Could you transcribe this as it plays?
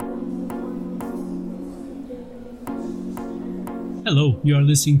Hello, you are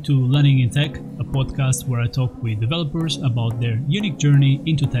listening to Learning in Tech, a podcast where I talk with developers about their unique journey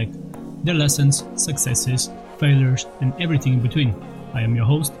into tech, their lessons, successes, failures, and everything in between. I am your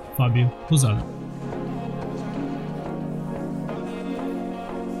host, Fabio Rosado.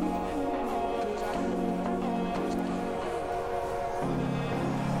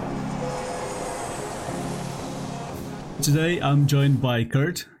 Today I'm joined by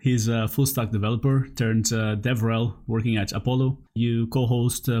Kurt. He's a full-stack developer turned DevRel working at Apollo. You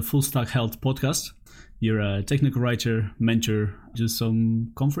co-host Full Stack Health podcast. You're a technical writer, mentor, do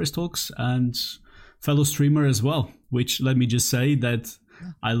some conference talks, and fellow streamer as well, which let me just say that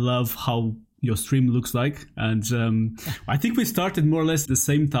I love how your stream looks like. And I think we started more or less the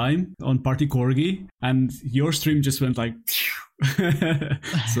same time on Party Corgi, and your stream just went like...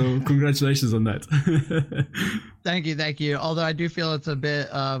 So congratulations on that. Thank you. Although I do feel it's a bit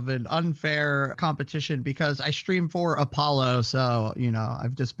of an unfair competition because I stream for Apollo. So,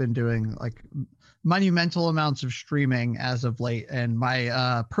 I've just been doing like monumental amounts of streaming as of late. And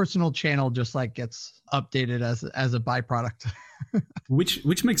my personal channel just like gets updated as a byproduct.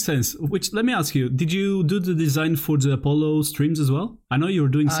 Which makes sense. Let me ask you, did you do the design for the Apollo streams as well? I know you were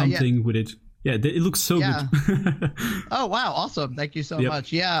doing something with it. Yeah, it looks so good. Oh, wow. Awesome. Thank you so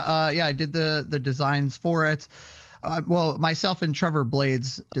much. Yeah, I did the designs for it. Well, myself and Trevor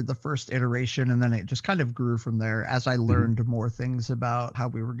Blades did the first iteration, and then it just kind of grew from there. As I learned more things about how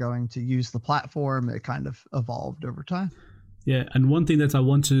we were going to use the platform, it kind of evolved over time. Yeah, and one thing that I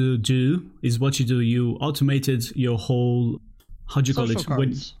want to do is what you do. You automated your whole... How do you call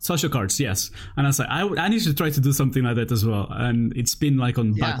it? Social cards, yes. And I was like, I need to try to do something like that as well. And it's been like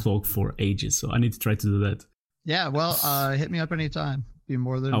on backlog for ages, so I need to try to do that. Yeah, well, hit me up anytime. Be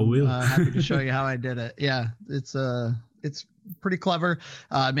more than happy to show you how I did it. Yeah, it's pretty clever.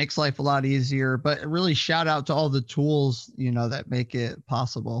 It makes life a lot easier. But really, shout out to all the tools that make it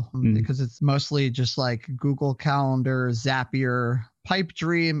possible because it's mostly just like Google Calendar, Zapier,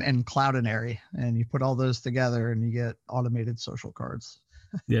 Pipedream, and Cloudinary, and you put all those together and you get automated social cards.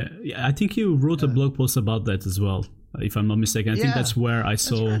 Yeah, I think you wrote a blog post about that as well, if I'm not mistaken. I think that's where I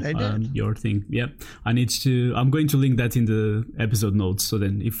saw your thing. Yeah, I'm going to link that in the episode notes, so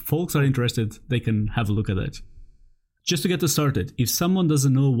then if folks are interested, they can have a look at that. Just to get us started, if someone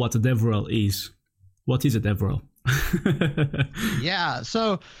doesn't know what a DevRel is, what is a DevRel? Yeah,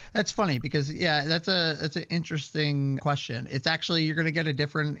 so that's funny because that's an interesting question. It's actually, you're going to get a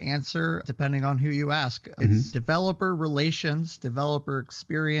different answer depending on who you ask. It's developer relations, developer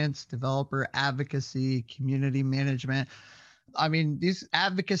experience, developer advocacy, community management. I mean, these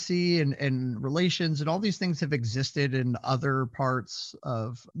advocacy and relations and all these things have existed in other parts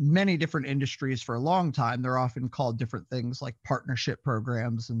of many different industries for a long time. They're often called different things like partnership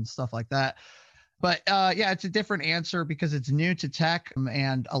programs and stuff like that. But it's a different answer because it's new to tech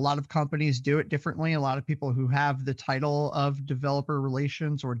and a lot of companies do it differently. A lot of people who have the title of developer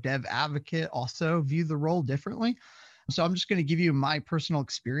relations or dev advocate also view the role differently. So I'm just going to give you my personal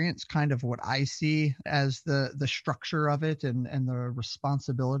experience, kind of what I see as the structure of it and the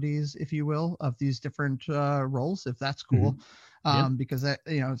responsibilities, if you will, of these different roles, if that's cool, because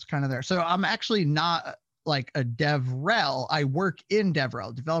it's kind of there. So I'm actually not like a DevRel. I work in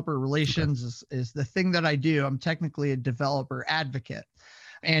DevRel. Developer relations is the thing that I do. I'm technically a developer advocate.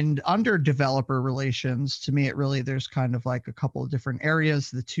 And under developer relations, to me, there's kind of like a couple of different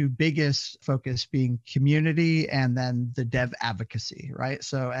areas. The two biggest focus being community and then the dev advocacy, right?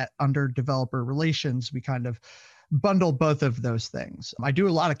 So under developer relations, we kind of bundle both of those things. I do a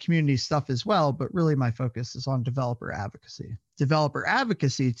lot of community stuff as well, but really my focus is on developer advocacy. Developer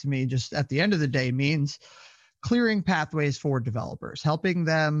advocacy to me, just at the end of the day, means clearing pathways for developers, helping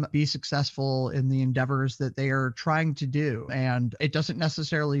them be successful in the endeavors that they are trying to do. And it doesn't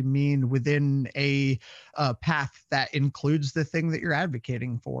necessarily mean within a path that includes the thing that you're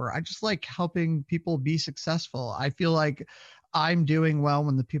advocating for. I just like helping people be successful. I feel like I'm doing well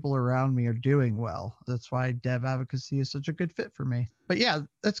when the people around me are doing well. That's why dev advocacy is such a good fit for me. But yeah,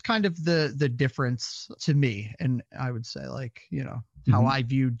 that's kind of the difference to me. And I would say how I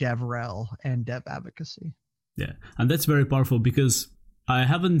view DevRel and dev advocacy. Yeah, and that's very powerful because I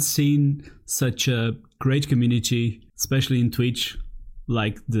haven't seen such a great community, especially in Twitch,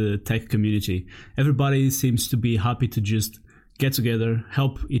 like the tech community. Everybody seems to be happy to just get together,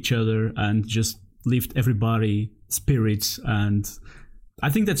 help each other, and just lift everybody's spirits. And I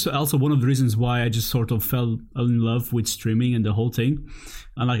think that's also one of the reasons why I just sort of fell in love with streaming and the whole thing.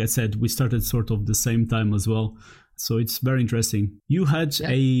 And like I said, we started sort of the same time as well. So it's very interesting. You had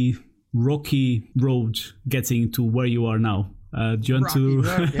a rocky road getting to where you are now. Do you want to?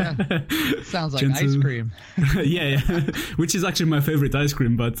 Road, yeah. Sounds like ice cream. Yeah, which is actually my favorite ice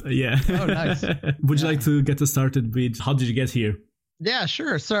cream. But yeah. Oh, nice. Would you like to get us started with how did you get here? Yeah,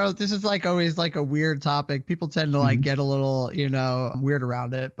 sure. So this is like always like a weird topic. People tend to like get a little, weird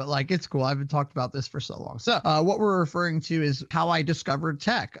around it, but like it's cool. I've been talked about this for so long. So what we're referring to is how I discovered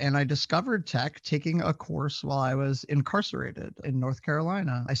tech. And I discovered tech taking a course while I was incarcerated in North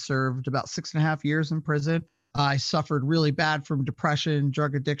Carolina. I served about 6.5 years in prison. I suffered really bad from depression,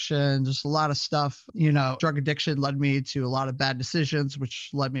 drug addiction, just a lot of stuff. Drug addiction led me to a lot of bad decisions,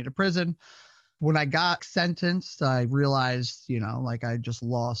 which led me to prison. When I got sentenced, I realized, like I just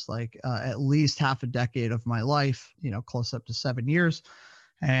lost at least half a decade of my life, close up to 7 years.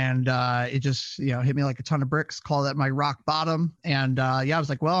 And it just, hit me like a ton of bricks, call that my rock bottom. And I was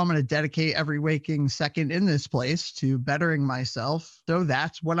like, well, I'm going to dedicate every waking second in this place to bettering myself. So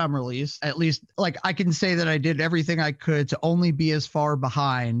that's when I'm released. At least like I can say that I did everything I could to only be as far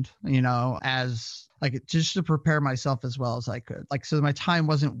behind, as like just to prepare myself as well as I could. Like, so my time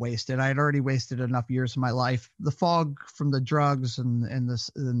wasn't wasted. I had already wasted enough years of my life. The fog from the drugs and in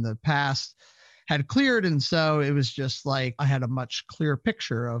the past had cleared. And so it was just like, I had a much clearer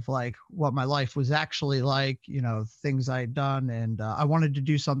picture of like what my life was actually like, things I had done. And I wanted to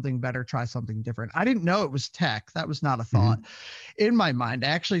do something better, try something different. I didn't know it was tech. That was not a thought in my mind. I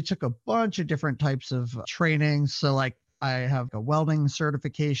actually took a bunch of different types of training. So like, I have a welding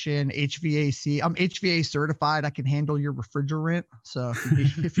certification, HVAC. I'm HVAC certified. I can handle your refrigerant. So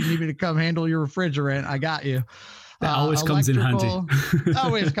if you need me to come handle your refrigerant, I got you. That always comes in handy.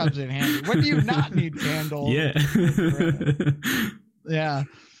 Always comes in handy. When do you not need to handle? Yeah. Yeah.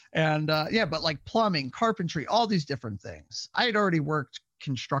 And but like plumbing, carpentry, all these different things. I had already worked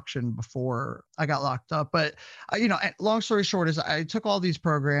construction before I got locked up, but long story short is I took all these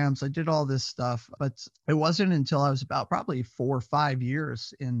programs, I did all this stuff, but it wasn't until I was about probably 4 or 5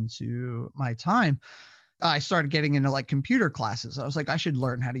 years into my time I started getting into like computer classes. I was like, I should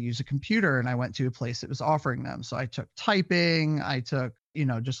learn how to use a computer. And I went to a place that was offering them. So I took typing, I took,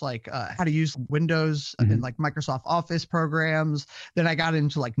 just like how to use Windows and like Microsoft Office programs. Then I got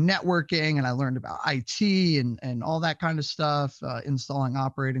into like networking and I learned about IT and all that kind of stuff, installing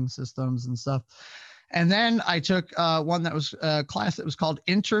operating systems and stuff. And then I took one that was a class that was called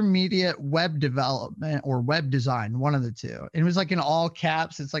Intermediate Web Development or Web Design, one of the two. And it was like in all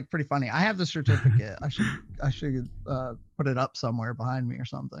caps. It's like pretty funny. I have the certificate. I should put it up somewhere behind me or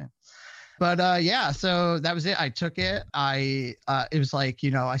something. But so that was it. I took it. It was like,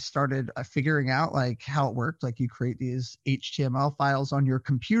 I started figuring out like how it worked. Like you create these HTML files on your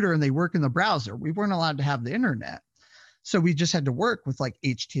computer and they work in the browser. We weren't allowed to have the internet. So we just had to work with like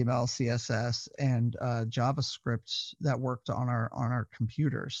HTML, CSS, and JavaScript that worked on our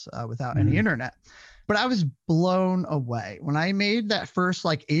computers without any internet. But I was blown away when I made that first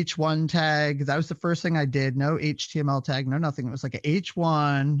like H1 tag. That was the first thing I did. No HTML tag, no nothing. It was like a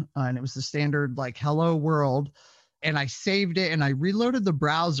H1, and it was the standard like hello world. And I saved it and I reloaded the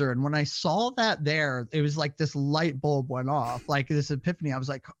browser. And when I saw that there, it was like this light bulb went off, like this epiphany. I was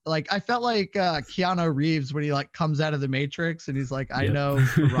like I felt like Keanu Reeves when he like comes out of the Matrix and he's like, I know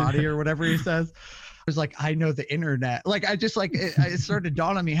karate or whatever he says. I was like, I know the internet. Like I just like it started to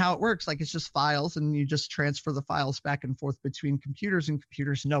dawn on me how it works. Like it's just files and you just transfer the files back and forth between computers and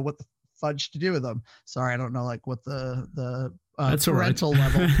computers know what the fudge to do with them. Sorry, I don't know like what the that's parental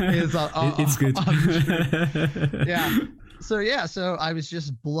right. level is. It's good. Yeah. So I was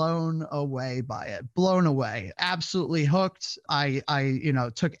just blown away by it. Blown away. Absolutely hooked. I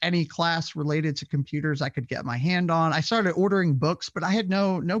took any class related to computers I could get my hand on. I started ordering books, but I had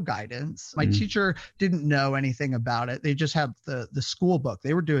no guidance. My teacher didn't know anything about it. They just had the school book.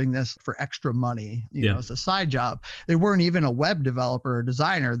 They were doing this for extra money, as a side job. They weren't even a web developer or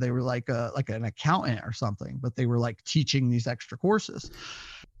designer. They were like an accountant or something, but they were like teaching these extra courses.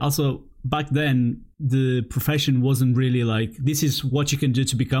 Also, back then, the profession wasn't really like, this is what you can do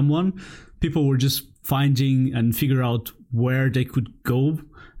to become one. People were just finding and figure out where they could go.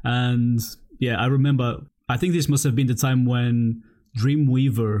 And I remember, I think this must have been the time when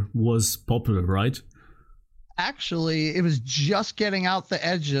Dreamweaver was popular, right? Actually, it was just getting out the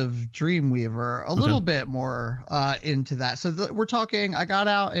edge of Dreamweaver, a little bit more into that. So we're talking, I got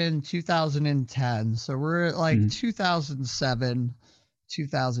out in 2010. So we're at like 2007.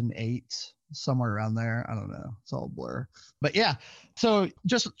 2008, somewhere around there. I don't know. It's all a blur. But yeah, so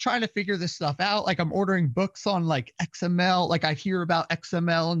just trying to figure this stuff out. Like I'm ordering books on like XML. Like I hear about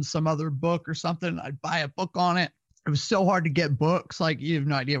XML in some other book or something. I'd buy a book on it. It was so hard to get books. Like, you have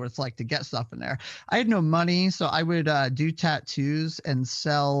no idea what it's like to get stuff in there. I had no money, so I would do tattoos and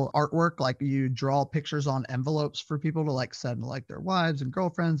sell artwork. Like, you draw pictures on envelopes for people to like send to like their wives and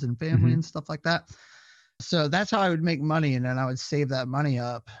girlfriends and family and stuff like that. So that's how I would make money. And then I would save that money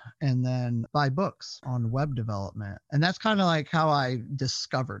up and then buy books on web development. And that's kind of like how I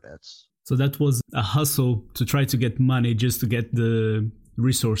discovered it. So that was a hustle to try to get money just to get the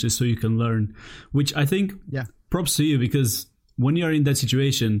resources so you can learn, which I think props to you, because when you're in that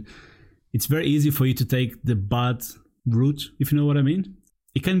situation, it's very easy for you to take the bad route, if you know what I mean.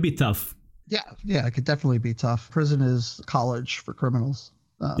 It can be tough. Yeah, it could definitely be tough. Prison is college for criminals.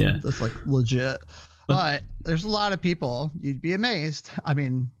 That's like legit. But there's a lot of people, you'd be amazed. I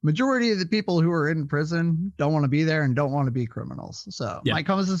mean, majority of the people who are in prison don't want to be there and don't want to be criminals. So it might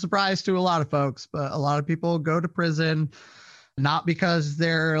come as a surprise to a lot of folks, but a lot of people go to prison not because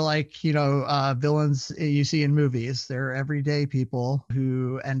they're like, villains you see in movies. They're everyday people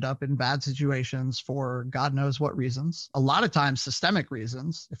who end up in bad situations for God knows what reasons. A lot of times systemic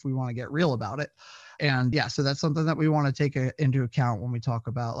reasons, if we want to get real about it. And so that's something that we want to take into account when we talk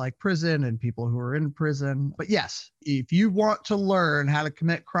about like prison and people who are in prison. But yes, if you want to learn how to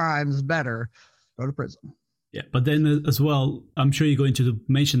commit crimes better, go to prison. Yeah, but then as well, I'm sure you're going to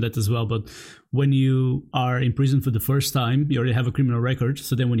mention that as well, but when you are in prison for the first time, you already have a criminal record.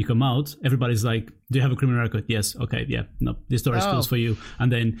 So then when you come out, everybody's like, do you have a criminal record? Yes. Okay. Yeah. No, this door is closed for you.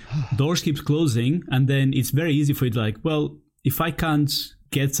 And then doors keep closing. And then it's very easy for you to like, well, if I can't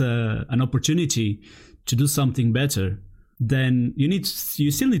get an opportunity to do something better, then you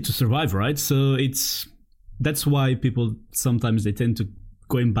still need to survive, right? So that's why people sometimes they tend to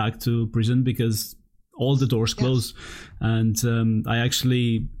going back to prison, because all the doors close. Yes. And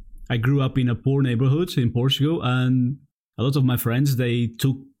I grew up in a poor neighborhood in Portugal, and a lot of my friends, they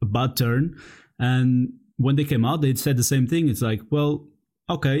took a bad turn, and when they came out, they said the same thing. It's like, well,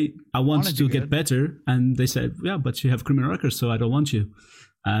 okay, I want to get better. And they said, yeah, but you have criminal records, so I don't want you.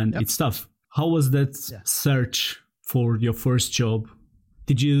 And it's tough. How was that search for your first job?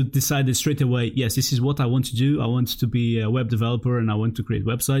 Did you decide straight away, yes, this is what I want to do. I want to be a web developer and I want to create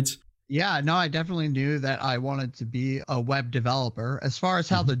websites? Yeah, no, I definitely knew that I wanted to be a web developer. As far as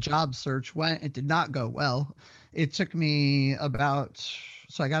how the job search went, it did not go well. It took me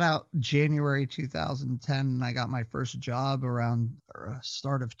so I got out January 2010, and I got my first job around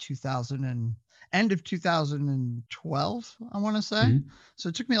start of 2000 and end of 2012, I want to say. So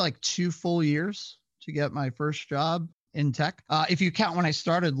it took me like 2 full years to get my first job in tech. If you count when I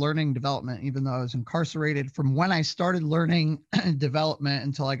started learning development, even though I was incarcerated, from when I started learning development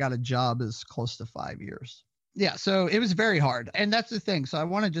until I got a job is close to 5 years. Yeah, so it was very hard. And that's the thing. So I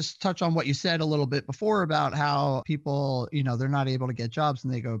want to just touch on what you said a little bit before about how people, they're not able to get jobs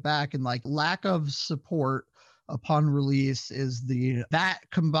and they go back, and like lack of support upon release is that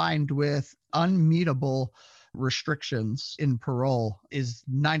combined with unmeetable restrictions in parole is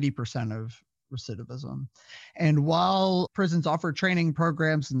 90% of recidivism. And while prisons offer training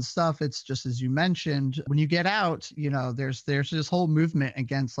programs and stuff, it's just as you mentioned, when you get out, there's this whole movement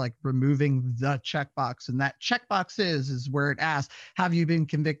against like removing the checkbox. And that checkbox is where it asks, have you been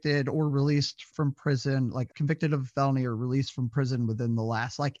convicted or released from prison, like convicted of a felony or released from prison within the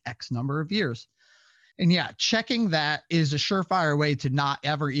last like X number of years? And checking that is a surefire way to not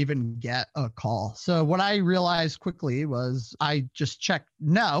ever even get a call. So what I realized quickly was I just checked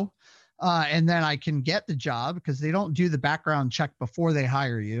no. And then I can get the job, because they don't do the background check before they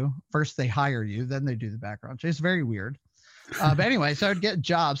hire you. First they hire you, then they do the background check. It's very weird. But anyway, so I'd get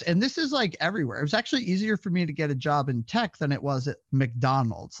jobs, and this is like everywhere. It was actually easier for me to get a job in tech than it was at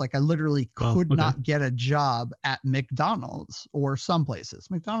McDonald's. Like I literally could not get a job at McDonald's or some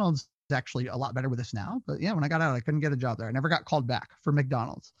places. McDonald's is actually a lot better with this now. But when I got out, I couldn't get a job there. I never got called back for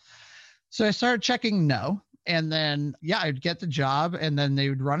McDonald's. So I started checking no. And then, I'd get the job, and then they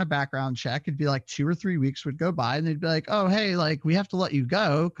would run a background check. It'd be like 2 or 3 weeks would go by, and they'd be like, oh, hey, like we have to let you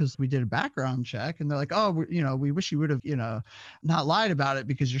go because we did a background check. And they're like, oh, we wish you would have, not lied about it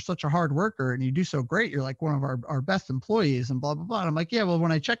because you're such a hard worker and you do so great. You're like one of our best employees and blah, blah, blah. And I'm like, yeah, well,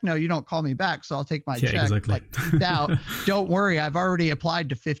 when I check no, you don't call me back. So I'll take my check. Exactly. Like, out. Don't worry. I've already applied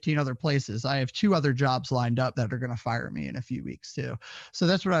to 15 other places. I have 2 other jobs lined up that are going to fire me in a few weeks too. So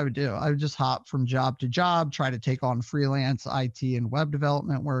that's what I would do. I would just hop from job to job, try to take on freelance IT and web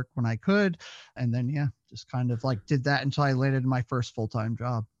development work when I could. And then, just kind of like did that until I landed my first full-time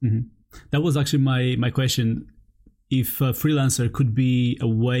job. Mm-hmm. That was actually my question. If a freelancer could be a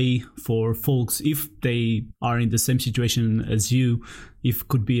way for folks, if they are in the same situation as you, if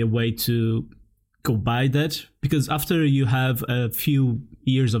could be a way to go by that, because after you have a few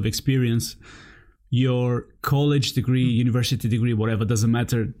years of experience, your college degree, university degree, whatever, doesn't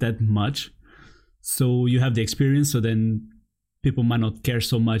matter that much. So you have the experience, so then people might not care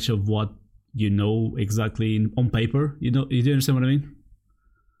so much of what you know exactly on paper. You understand what I mean?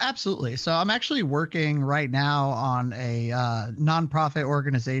 Absolutely. So I'm actually working right now on a nonprofit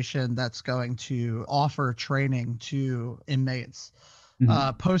organization that's going to offer training to inmates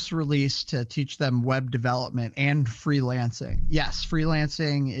post-release to teach them web development and freelancing. Yes,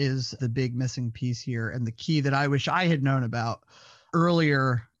 freelancing is the big missing piece here, and the key that I wish I had known about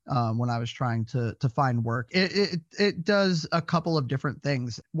earlier when I was trying to find work. It does a couple of different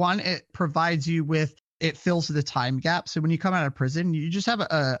things. One, it provides you with, it fills the time gap. So when you come out of prison, you just have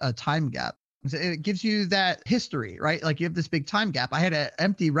a time gap. It gives you that history, right? Like you have this big time gap. I had an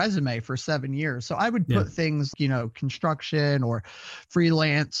empty resume for 7 years. So I would put things, construction or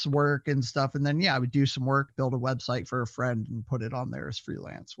freelance work and stuff. And then, I would do some work, build a website for a friend and put it on there as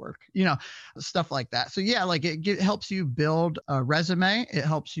freelance work, stuff like that. So like it helps you build a resume. It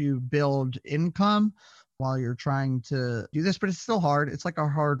helps you build income while you're trying to do this, but it's still hard. It's like a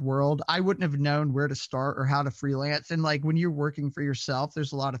hard world. I wouldn't have known where to start or how to freelance. And like when you're working for yourself,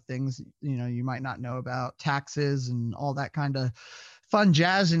 there's a lot of things, you might not know about taxes and all that kind of fun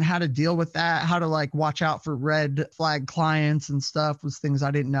jazz and how to deal with that, how to like watch out for red flag clients and stuff was things I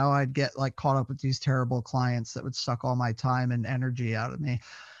didn't know. I'd get like caught up with these terrible clients that would suck all my time and energy out of me.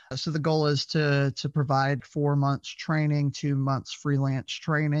 So the goal is to provide 4 months training, 2 months freelance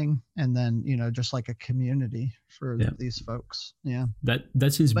training, and then, just like a community for these folks. Yeah.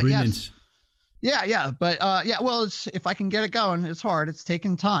 That seems brilliant. Yes. Yeah. But well, if I can get it going, it's hard. It's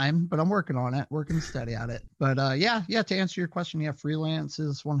taking time, but I'm working on it, working steady at it. But to answer your question, freelance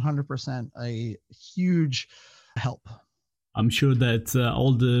is 100% a huge help. I'm sure that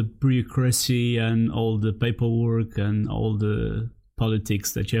all the bureaucracy and all the paperwork and all the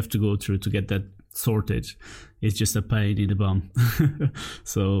politics that you have to go through to get that sorted is just a pain in the bum.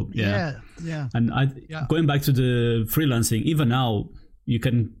 So yeah. And going back to the freelancing, even now you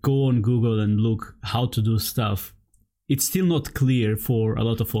can go on Google and look how to do stuff. It's still not clear for a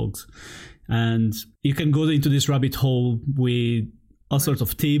lot of folks, and you can go into this rabbit hole with all sorts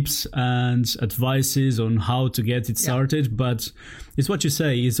of tips and advices on how to get it started. But it's what you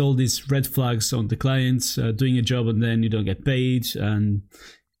say, it's all these red flags on the clients doing a job and then you don't get paid. And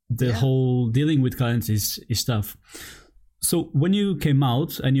the whole dealing with clients is tough. So when you came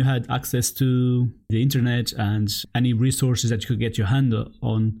out and you had access to the internet and any resources that you could get your hand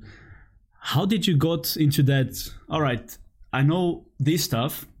on, how did you got into that? All right, I know this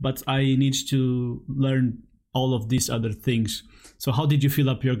stuff, but I need to learn all of these other things. So how did you fill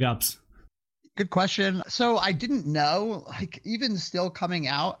up your gaps? Good question. So I didn't know, like even still coming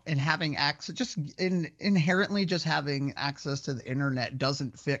out and having access, just inherently just having access to the internet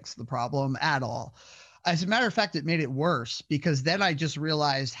doesn't fix the problem at all. As a matter of fact, it made it worse because then I just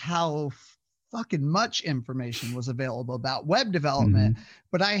realized how fucking much information was available about web development,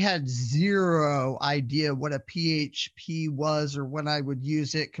 but I had zero idea what a PHP was or when I would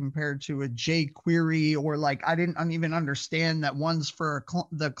use it compared to a jQuery, or like I didn't even understand that one's for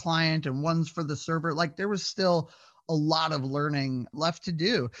the client and one's for the server. Like there was still a lot of learning left to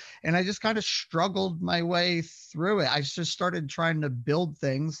do. And I just kind of struggled my way through it. I just started trying to build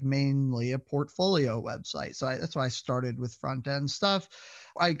things, mainly a portfolio website. So that's why I started with front end stuff.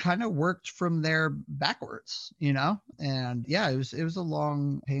 I kind of worked from there backwards, and it was a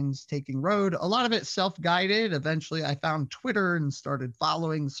long, painstaking road. A lot of it self-guided. Eventually I found Twitter and started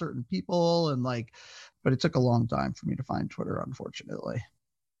following certain people but it took a long time for me to find Twitter, unfortunately.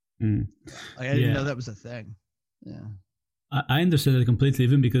 I didn't know that was a thing. Yeah. I understand that completely,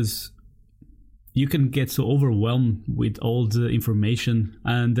 even because you can get so overwhelmed with all the information,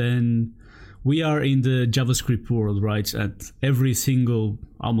 and then we are in the JavaScript world, right? At every single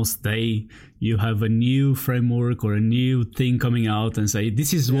almost day, you have a new framework or a new thing coming out and say,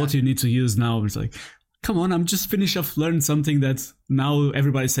 this is what you need to use now. It's like, come on, I'm just finished off learning something that now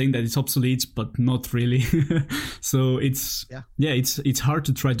everybody's saying that it's obsolete, but not really. So it's hard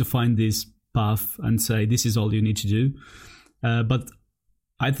to try to find this path and say, this is all you need to do. But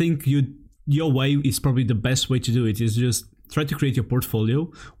I think your way is probably the best way to do it, is just try to create your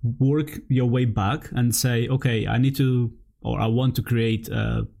portfolio, work your way back and say, okay, I want to create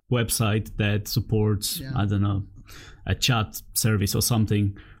a website that supports, I don't know, a chat service or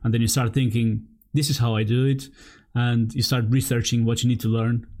something. And then you start thinking, this is how I do it. And you start researching what you need to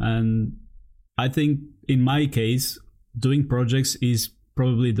learn. And I think in my case, doing projects is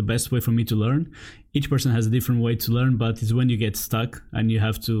probably the best way for me to learn. Each person has a different way to learn, but it's when you get stuck and you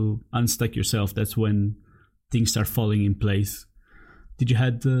have to unstuck yourself, that's when things start falling in place. Did you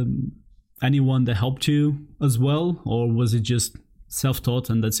had anyone that helped you as well, or was it just self-taught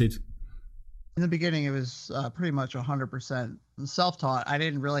and that's it? In the beginning, it was pretty much 100% self-taught. I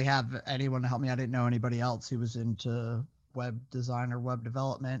didn't really have anyone to help me. I didn't know anybody else who was into web design or web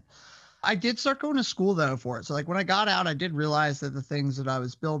development. I did start going to school though for it. So like when I got out, I did realize that the things that I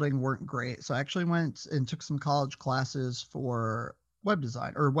was building weren't great. So I actually went and took some college classes for web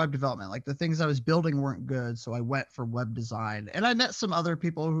design or web development. Like the things I was building weren't good. So I went for web design, and I met some other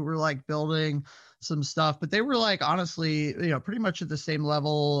people who were like building some stuff, but they were like, honestly, pretty much at the same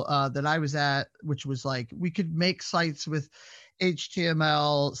level that I was at, which was like, we could make sites with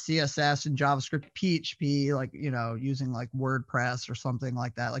HTML, CSS, and JavaScript, PHP, like, using like WordPress or something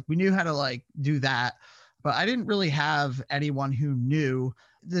like that. Like we knew how to like do that, but I didn't really have anyone who knew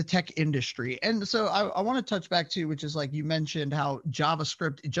the tech industry. And so I want to touch back to, which is like you mentioned how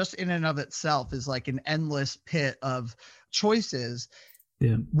JavaScript just in and of itself is like an endless pit of choices.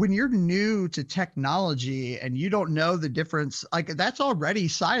 Yeah. When you're new to technology and you don't know the difference, like that's already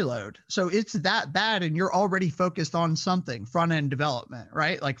siloed. So it's that bad and you're already focused on something, front end development,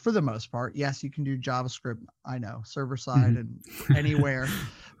 right? Like for the most part, yes, you can do JavaScript, I know, server side and anywhere,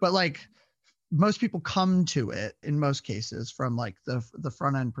 but like most people come to it in most cases from like the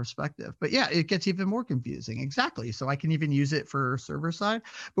front end perspective. But yeah, it gets even more confusing. Exactly. So I can even use it for server side.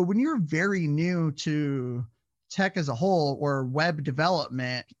 But when you're very new to tech as a whole or web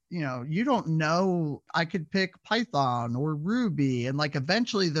development, you don't know. I could pick Python or Ruby, and like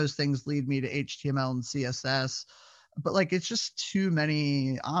eventually those things lead me to HTML and CSS, but like it's just too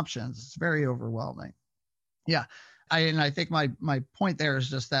many options. It's very overwhelming. Yeah. I think my point there is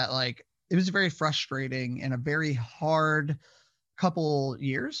just that like it was very frustrating and a very hard couple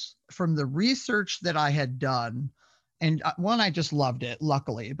years from the research that I had done. And one, I just loved it,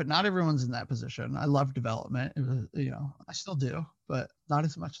 luckily, but not everyone's in that position. I love development. It was, I still do, but not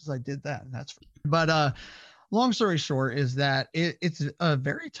as much as I did then. But long story short is that it's a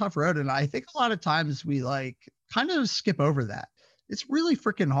very tough road. And I think a lot of times we like kind of skip over that. It's really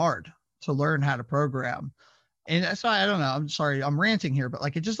freaking hard to learn how to program. And that's why I don't know. I'm sorry, I'm ranting here, but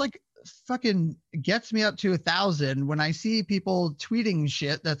like it just like fucking gets me up to 1,000 when I see people tweeting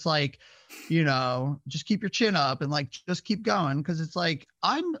shit that's like, just keep your chin up and like just keep going, because it's like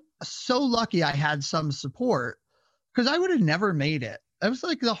I'm so lucky I had some support, because I would have never made it. That was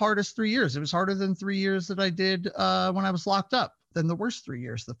like the hardest 3 years. It was harder than 3 years that I did when I was locked up, than the worst 3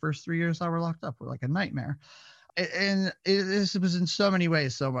 years. The first 3 years I were locked up were like a nightmare. And it was in so many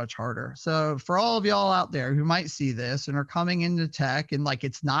ways so much harder. So for all of y'all out there who might see this and are coming into tech and like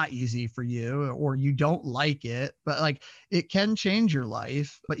it's not easy for you or you don't like it, but like it can change your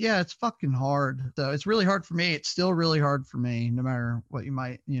life. But yeah, it's fucking hard. So it's really hard for me. It's still really hard for me, no matter what you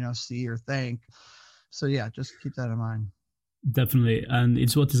might, see or think. So yeah, just keep that in mind. Definitely. And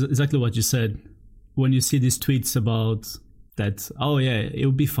it's exactly what you said. When you see these tweets about that, oh yeah,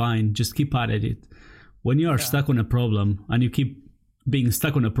 it'll be fine, just keep at it. When you are stuck on a problem and you keep being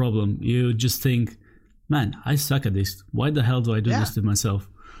stuck on a problem, you just think, man, I suck at this. Why the hell do I do this to myself?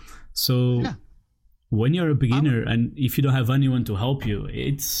 So when you're a beginner and if you don't have anyone to help you,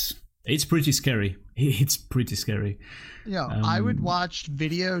 it's pretty scary. It's pretty scary. Yeah, I would watch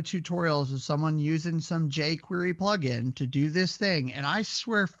video tutorials of someone using some jQuery plugin to do this thing. And I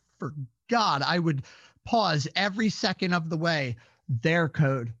swear for God, I would pause every second of the way. Their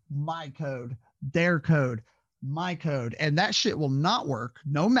code, my code. Their code, my code, and that shit will not work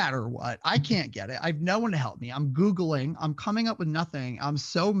no matter what. I can't get it. I have no one to help me. I'm Googling, I'm coming up with nothing. I'm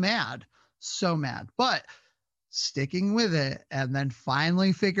so mad, but sticking with it and then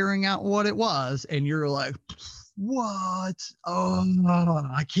finally figuring out what it was. And you're like, what? Oh,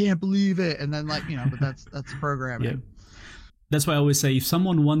 I can't believe it. And then like, but that's programming. Yeah. That's why I always say if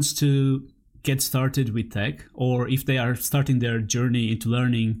someone wants to get started with tech, or if they are starting their journey into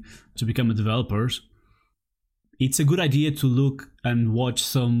learning to become a developer, it's a good idea to look and watch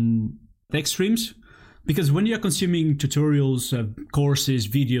some tech streams, because when you're consuming tutorials, courses,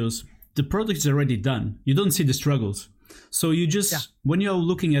 videos, the product is already done. You don't see the struggles. So you just, when you're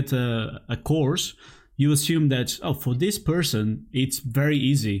looking at a course, you assume that, oh, for this person, it's very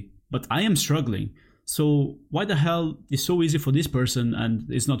easy, but I am struggling. So why the hell is so easy for this person and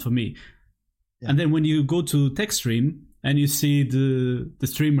it's not for me? Yeah. And then when you go to TechStream and you see the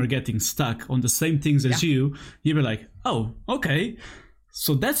streamer getting stuck on the same things as you'll be like, oh, okay,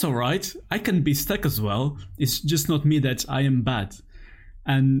 so that's all right. I can be stuck as well. It's just not me that I am bad.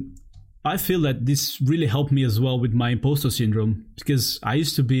 And I feel that this really helped me as well with my imposter syndrome, because I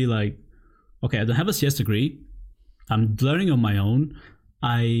used to be like, okay, I don't have a CS degree. I'm learning on my own.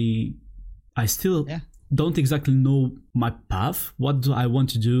 I still don't exactly know my path. What do I want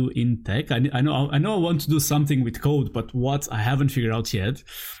to do in tech? I know I want to do something with code, but what I haven't figured out yet.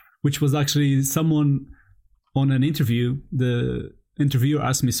 Which was actually someone on an interview. The interviewer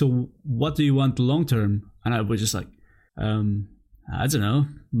asked me, "So what do you want long term?" And I was just like, I don't know,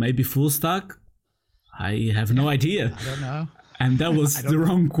 maybe full stack. I have no idea. I don't know. And that was the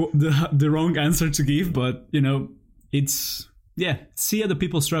wrong answer to give. But it's see other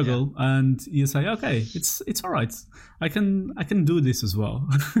people struggle, and you say, okay, it's all right. I can do this as well.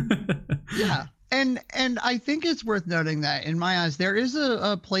 Yeah. And I think it's worth noting that in my eyes, there is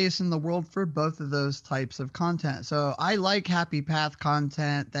a place in the world for both of those types of content. So I like happy path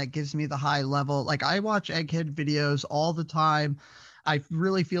content that gives me the high level. Like I watch Egghead videos all the time. I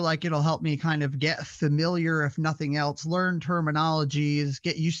really feel like it'll help me kind of get familiar, if nothing else, learn terminologies,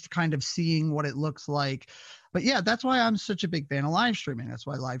 get used to kind of seeing what it looks like. But yeah, that's why I'm such a big fan of live streaming. That's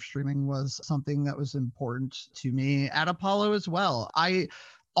why live streaming was something that was important to me at Apollo as well. I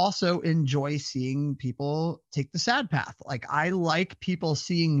also enjoy seeing people take the sad path. Like I like people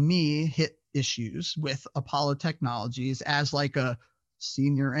seeing me hit issues with Apollo Technologies as like a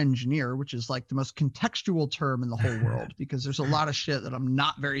senior engineer, which is like the most contextual term in the whole world, because there's a lot of shit that I'm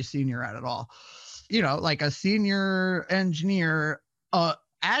not very senior at all. Like a senior engineer,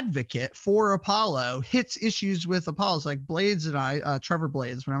 advocate for Apollo hits issues with Apollo. It's like Blades and I, Trevor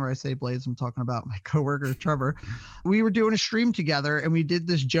Blades, whenever I say Blades, I'm talking about my coworker, Trevor. We were doing a stream together and we did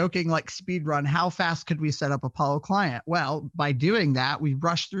this joking like speed run. How fast could we set up Apollo client? Well, by doing that, we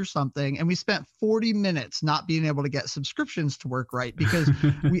rushed through something and we spent 40 minutes not being able to get subscriptions to work right because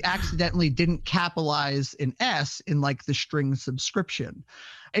we accidentally didn't capitalize an S in like the string subscription.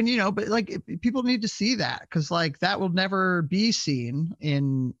 And, but like people need to see that because like that will never be seen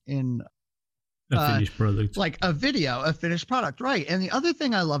in a finished product, like a finished product. Right. And the other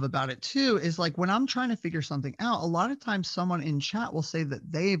thing I love about it too, is like when I'm trying to figure something out, a lot of times someone in chat will say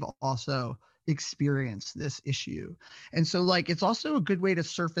that they've also experienced this issue. And so like, it's also a good way to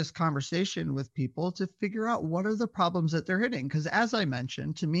surface conversation with people to figure out what are the problems that they're hitting. Because as I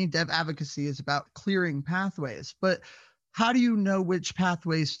mentioned, to me, dev advocacy is about clearing pathways, but how do you know which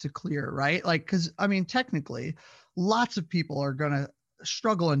pathways to clear, right? Like, because I mean, technically, lots of people are going to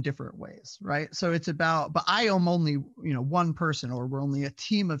struggle in different ways, right? So it's about, but I am only, one person, or we're only a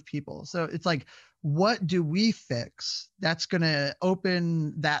team of people. So it's like, what do we fix that's going to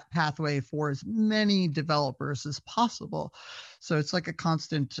open that pathway for as many developers as possible? So it's like a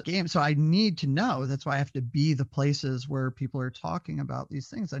constant game. So I need to know. That's why I have to be the places where people are talking about these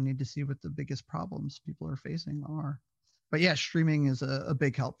things. I need to see what the biggest problems people are facing are. But yeah, streaming is a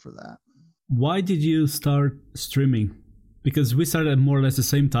big help for that. Why did you start streaming? Because we started at more or less the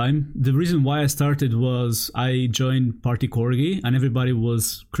same time. The reason why I started was I joined Party Corgi and everybody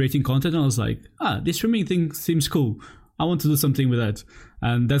was creating content. And I was like, this streaming thing seems cool. I want to do something with that.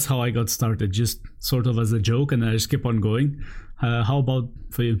 And that's how I got started, just sort of as a joke. And I just kept on going. How about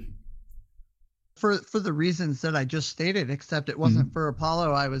for you? For the reasons that I just stated, except it wasn't for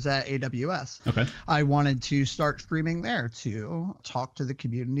Apollo. I was at AWS. Okay. I wanted to start streaming there to talk to the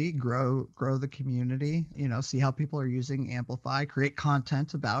community, grow the community, see how people are using Amplify, create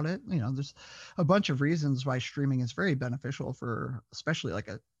content about it. There's a bunch of reasons why streaming is very beneficial for especially like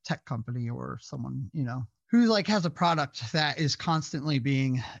a tech company or someone, who like has a product that is constantly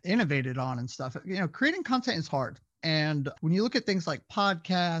being innovated on and stuff. Creating content is hard. And when you look at things like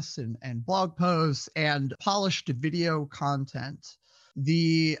podcasts and blog posts and polished video content,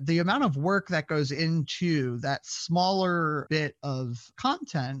 the amount of work that goes into that smaller bit of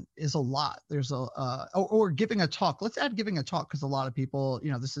content is a lot. There's or giving a talk. Let's add giving a talk, because a lot of people,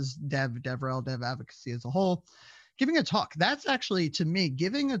 this is DevRel, dev advocacy as a whole. Giving a talk, that's actually, to me,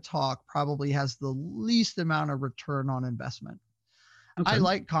 giving a talk probably has the least amount of return on investment. Okay. I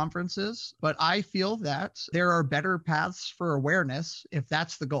like conferences, but I feel that there are better paths for awareness if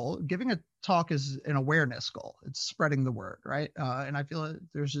that's the goal. Giving a talk is an awareness goal. It's spreading the word, right? And I feel that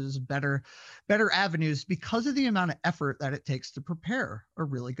there's just better avenues because of the amount of effort that it takes to prepare a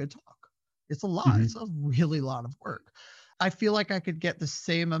really good talk. It's a lot. Mm-hmm. It's a really lot of work. I feel like I could get the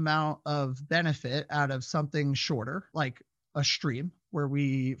same amount of benefit out of something shorter, like a stream where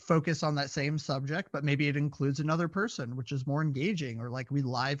we focus on that same subject, but maybe it includes another person, which is more engaging, or like we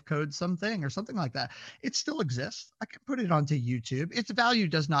live code something or something like that. It still exists. I can put it onto YouTube. Its value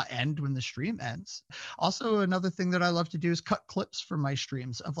does not end when the stream ends. Also, another thing that I love to do is cut clips from my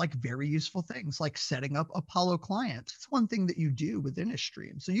streams of like very useful things like setting up Apollo clients. It's one thing that you do within a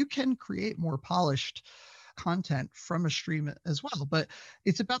stream. So you can create more polished content from a stream as well. But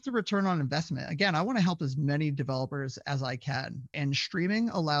it's about the return on investment. Again, I want to help as many developers as I can. And streaming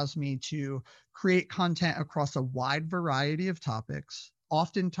allows me to create content across a wide variety of topics,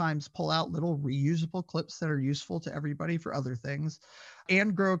 oftentimes pull out little reusable clips that are useful to everybody for other things,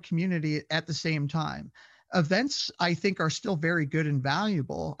 and grow a community at the same time. Events, I think, are still very good and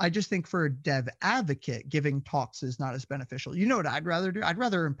valuable. I just think for a dev advocate, giving talks is not as beneficial. You know what I'd rather do? I'd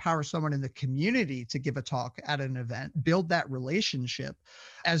rather empower someone in the community to give a talk at an event, build that relationship,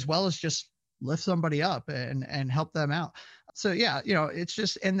 as well as just lift somebody up and help them out. So yeah, it's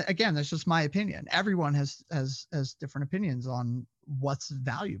just, and again, that's just my opinion. Everyone has different opinions on what's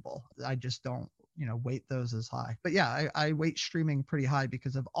valuable. I just don't, weight those as high. But yeah, I weight streaming pretty high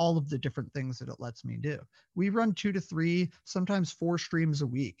because of all of the different things that it lets me do. We run 2 to 3, sometimes 4 streams a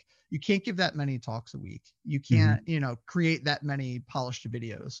week. You can't give that many talks a week. You can't, create that many polished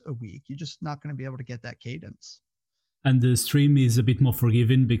videos a week. You're just not going to be able to get that cadence. And the stream is a bit more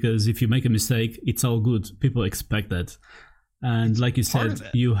forgiving because if you make a mistake, it's all good. People expect that. And like you said,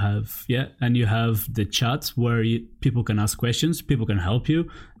 you have the chat where people can ask questions, people can help you.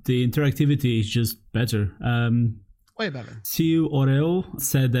 The interactivity is just better. Way better. Siu Oreo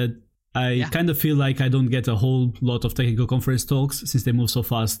said that I kind of feel like I don't get a whole lot of technical conference talks since they move so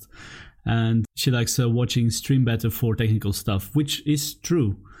fast. And she likes watching stream better for technical stuff, which is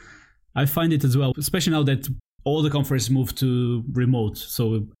true. I find it as well, especially now that all the conferences move to remote.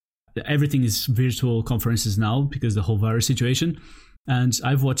 So everything is virtual conferences now because the whole virus situation. And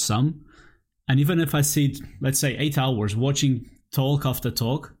I've watched some. And even if I sit, let's say 8 hours watching talk after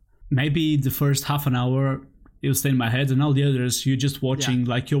talk, maybe the first half an hour, it'll stay in my head. And all the others, you're just watching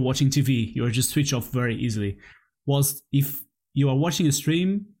like you're watching TV. You're just switch off very easily. Whilst if you are watching a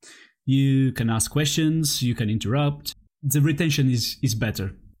stream, you can ask questions, you can interrupt. The retention is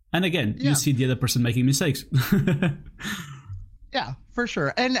better. And again, you see the other person making mistakes. Yeah, for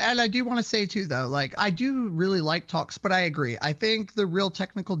sure. And I do want to say too, though, like I do really like talks, but I agree. I think the real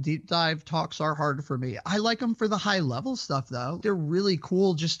technical deep dive talks are hard for me. I like them for the high level stuff, though. They're really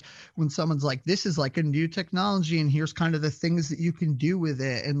cool. Just when someone's like, this is like a new technology and here's kind of the things that you can do with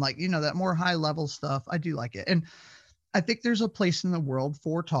it. And like, that more high level stuff, I do like it. And I think there's a place in the world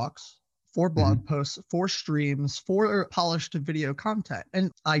for talks, for blog posts, for streams, for polished video content, and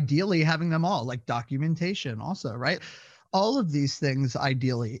ideally having them all, like documentation also, right? All of these things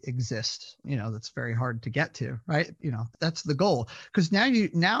ideally exist. That's very hard to get to, right? That's the goal, because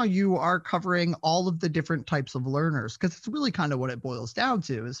now you are covering all of the different types of learners, because it's really kind of what it boils down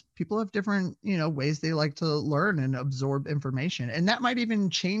to is people have different, ways they like to learn and absorb information. And that might even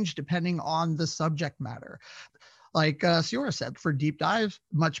change depending on the subject matter. Like Siora said, for deep dive,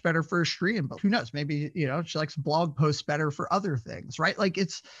 much better for a stream, but who knows? Maybe, she likes blog posts better for other things, right? Like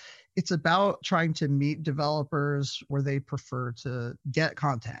it's about trying to meet developers where they prefer to get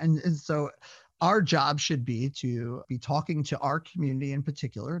content. And so our job should be to be talking to our community in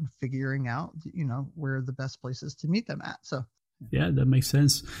particular and figuring out, where the best places to meet them at. So yeah, that makes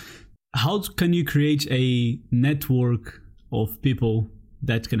sense. How can you create a network of people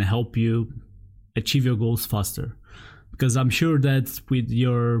that can help you achieve your goals faster? Because I'm sure that with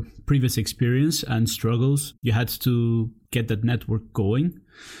your previous experience and struggles, you had to get that network going.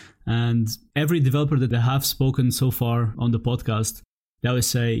 And every developer that I have spoken so far on the podcast, they always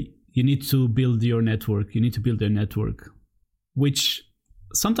say, you need to build your network. You need to build your network, which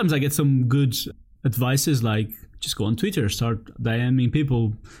sometimes I get some good advices, like just go on Twitter, start DMing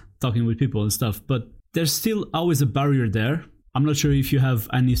people, talking with people and stuff. But there's still always a barrier there. I'm not sure if you have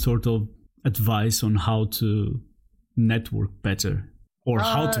any sort of advice on how to network better or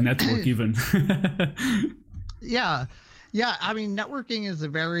how to network even. Yeah, I mean, networking is a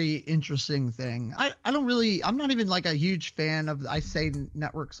very interesting thing. I'm not even like a huge fan of, I say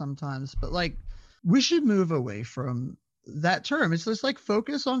network sometimes, but like we should move away from that term. It's just like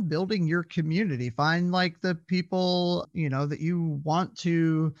focus on building your community. Find like the people, that you want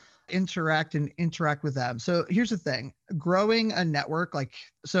to interact with them. So here's the thing, growing a network,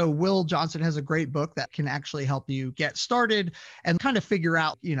 so Will Johnson has a great book that can actually help you get started and kind of figure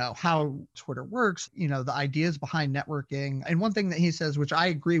out, how Twitter works, the ideas behind networking. And one thing that he says, which I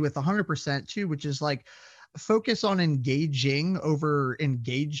agree with 100% too, which is like, focus on engaging over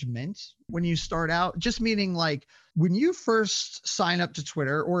engagement when you start out, just meaning like when you first sign up to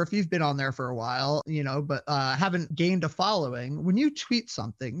Twitter, or if you've been on there for a while, but haven't gained a following, when you tweet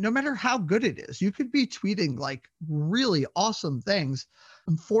something, no matter how good it is, you could be tweeting like really awesome things,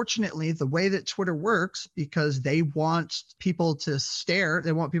 unfortunately, the way that Twitter works, because they want people to stare,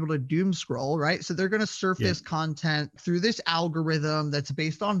 they want people to doom scroll, right? So they're going to surface content through this algorithm that's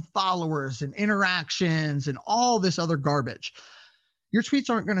based on followers and interactions and all this other garbage. Your tweets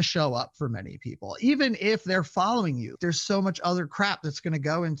aren't going to show up for many people. Even if they're following you, there's so much other crap that's going to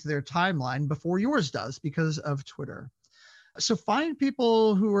go into their timeline before yours does because of Twitter. So find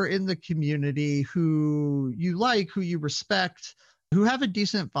people who are in the community, who you like, who you respect, who have a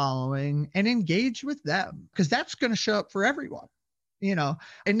decent following, and engage with them, because that's going to show up for everyone.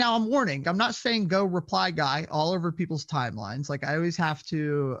 And now I'm warning, I'm not saying go reply guy all over people's timelines. Like, I always have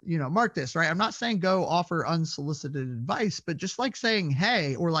to, mark this, right? I'm not saying go offer unsolicited advice, but just like saying,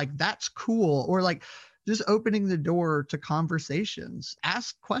 hey, or like, that's cool, or like just opening the door to conversations,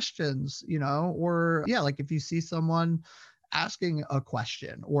 ask questions, or like if you see someone asking a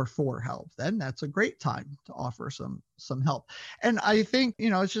question or for help, then that's a great time to offer some help. And I think,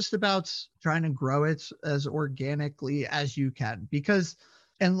 it's just about trying to grow it as organically as you can, because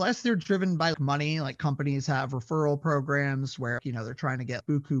unless they're driven by money, like companies have referral programs where, they're trying to get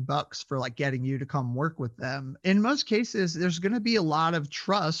buku bucks for like getting you to come work with them. In most cases, there's going to be a lot of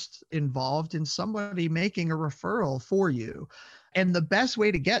trust involved in somebody making a referral for you. And the best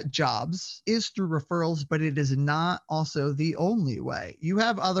way to get jobs is through referrals, but it is not also the only way. You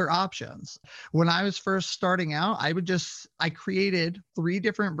have other options. When I was first starting out, I created 3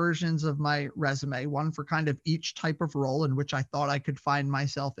 different versions of my resume, one for kind of each type of role in which I thought I could find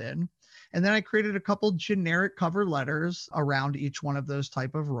myself in. And then I created a couple generic cover letters around each one of those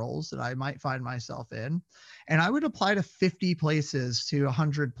type of roles that I might find myself in. And I would apply to 50 places to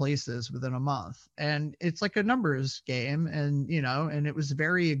 100 places within a month. And it's like a numbers game. And, and it was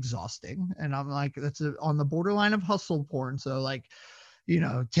very exhausting. And I'm like, that's on the borderline of hustle porn. So like,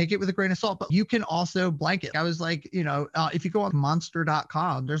 take it with a grain of salt, but you can also blanket. I was like, if you go on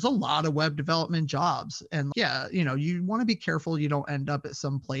monster.com, there's a lot of web development jobs. And you want to be careful you don't end up at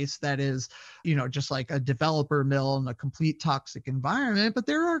some place that is, just like a developer mill in a complete toxic environment. But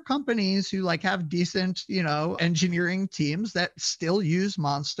there are companies who like have decent, engineering teams that still use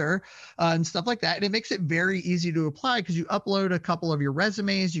Monster and stuff like that. And it makes it very easy to apply because you upload a couple of your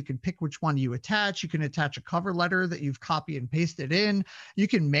resumes. You can pick which one you attach. You can attach a cover letter that you've copy and pasted in. You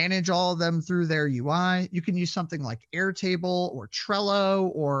can manage all of them through their UI. You can use something like Airtable or Trello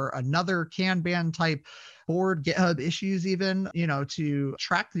or another Kanban type board, GitHub issues even, to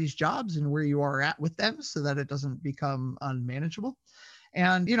track these jobs and where you are at with them so that it doesn't become unmanageable.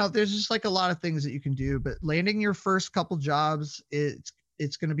 And, there's just like a lot of things that you can do, but landing your first couple jobs,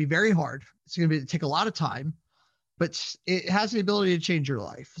 it's going to be very hard. It's going to take a lot of time. But it has the ability to change your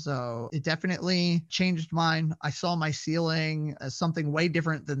life. So it definitely changed mine. I saw my ceiling as something way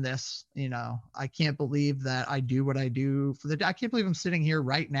different than this. I can't believe that I do what I do I can't believe I'm sitting here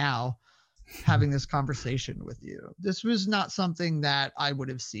right now having this conversation with you. This was not something that I would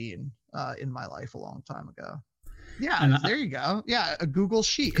have seen in my life a long time ago. Yeah, there you go. Yeah, a Google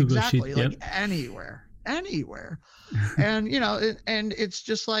Sheet. Google exactly. Sheet, yep. Like anywhere. And, and it's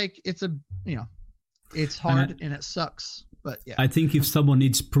just like, it's hard and it sucks, but yeah. I think if someone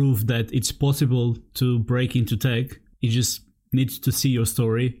needs proof that it's possible to break into tech, you just need to see your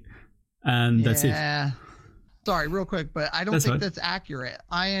story, and that's it. Yeah. Sorry, real quick, but I don't think that's accurate.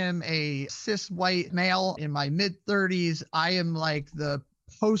 I am a cis white male in my mid-30s. I am like the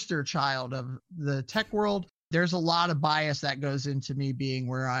poster child of the tech world. There's a lot of bias that goes into me being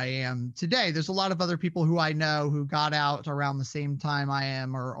where I am today. There's a lot of other people who I know who got out around the same time I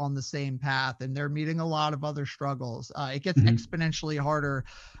am or on the same path, and they're meeting a lot of other struggles. It gets exponentially harder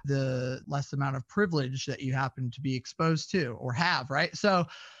the less amount of privilege that you happen to be exposed to or have, right? So,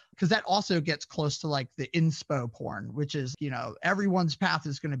 because that also gets close to like the inspo porn, which is, everyone's path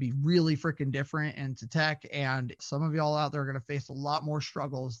is going to be really freaking different into tech. And some of y'all out there are going to face a lot more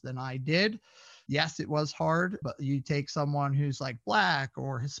struggles than I did. Yes, it was hard, but you take someone who's like Black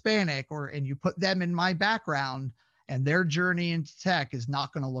or Hispanic and you put them in my background and their journey into tech is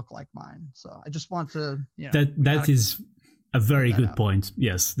not going to look like mine. So I just want to, that is a very good point.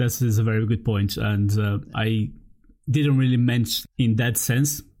 Yes, that is a very good point. And I didn't really mention in that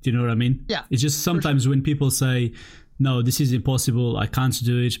sense. Do you know what I mean? Yeah. It's just sometimes when people say, no, this is impossible, I can't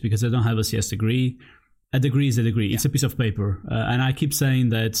do it because I don't have a CS degree. A degree is a degree. Yeah. It's a piece of paper. And I keep saying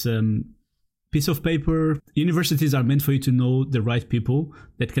that piece of paper, universities are meant for you to know the right people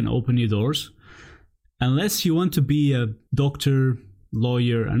that can open you doors. Unless you want to be a doctor,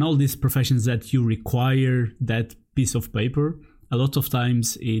 lawyer, and all these professions that you require that piece of paper, a lot of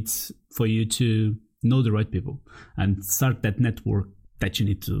times it's for you to know the right people and start that network that you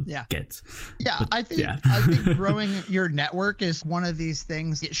need to Yeah. get. Yeah, But, I think growing your network is one of these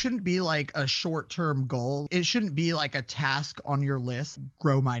things. It shouldn't be like a short-term goal. It shouldn't be like a task on your list,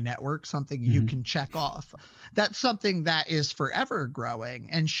 grow my network, something you can check off. That's something that is forever growing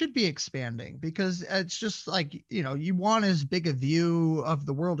and should be expanding, because it's just like, you want as big a view of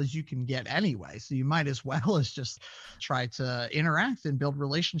the world as you can get anyway. So you might as well as just try to interact and build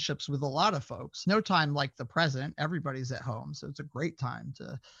relationships with a lot of folks. No time like the present. Everybody's at home, so it's a great time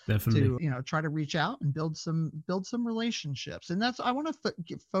to Definitely. try to reach out and build some relationships. And that's, I want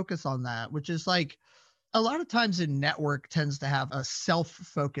to focus on that, which is like, a lot of times a network tends to have a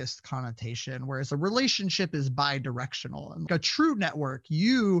self-focused connotation, whereas a relationship is bi-directional. And like a true network,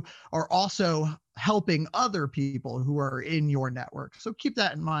 you are also helping other people who are in your network. So keep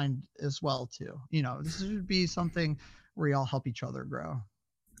that in mind as well too. This should be something where you all help each other grow.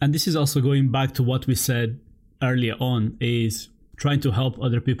 And this is also going back to what we said earlier on, is trying to help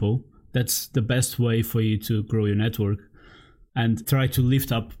other people. That's the best way for you to grow your network, and try to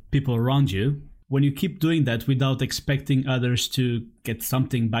lift up people around you. When you keep doing that without expecting others to get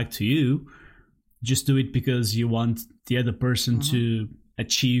something back to you, just do it because you want the other person to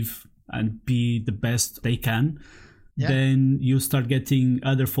achieve and be the best they can, then you start getting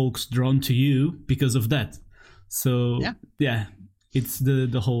other folks drawn to you because of that. So yeah, it's the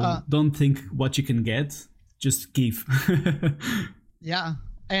whole, don't think what you can get, just give. Yeah.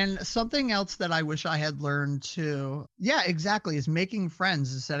 And something else that I wish I had learned too, exactly, is making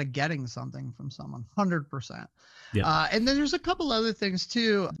friends instead of getting something from someone, 100%. Yeah. And then there's a couple other things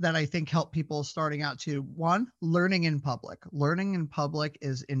too that I think help people starting out too. One, learning in public. Learning in public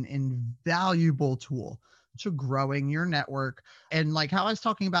is an invaluable tool to growing your network. And like how I was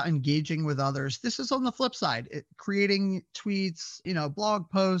talking about engaging with others, this is on the flip side, creating tweets, blog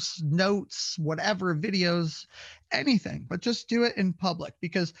posts, notes, whatever, videos, anything, but just do it in public.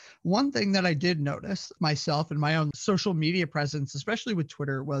 Because one thing that I did notice myself in my own social media presence, especially with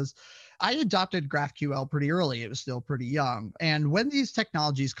Twitter, was I adopted GraphQL pretty early. It was still pretty young. And when these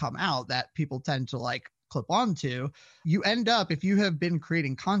technologies come out that people tend to like clip onto, you end up, if you have been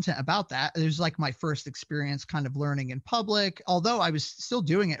creating content about that, there's like my first experience kind of learning in public, although I was still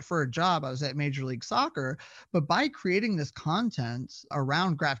doing it for a job. I was at Major League Soccer, but by creating this content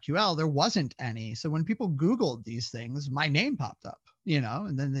around GraphQL, there wasn't any. So when people Googled these things, my name popped up,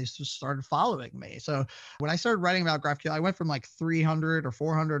 and then they just started following me. So when I started writing about GraphQL, I went from like 300 or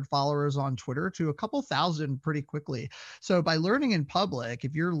 400 followers on Twitter to a couple thousand pretty quickly. So by learning in public,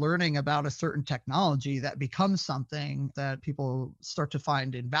 if you're learning about a certain technology, that becomes something that people start to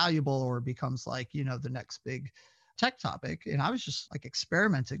find invaluable, or becomes like, the next big tech topic. And I was just like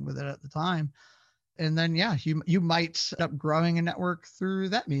experimenting with it at the time. And then, you might end up growing a network through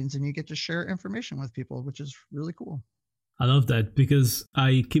that means, and you get to share information with people, which is really cool. I love that, because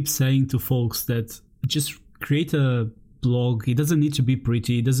I keep saying to folks that just create a blog. It doesn't need to be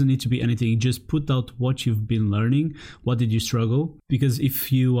pretty. It doesn't need to be anything. Just put out what you've been learning. What did you struggle? Because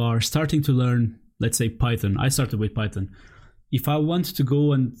if you are starting to learn, let's say Python, I started with Python. If I want to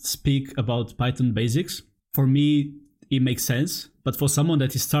go and speak about Python basics, for me, it makes sense. But for someone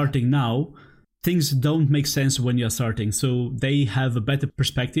that is starting now, things don't make sense when you're starting. So they have a better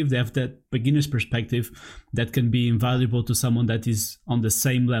perspective. They have that beginner's perspective that can be invaluable to someone that is on the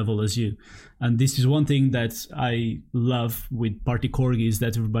same level as you. And this is one thing that I love with Party Corgi, is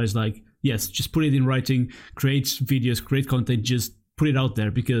that everybody's like, yes, just put it in writing, create videos, create content, just put it out there,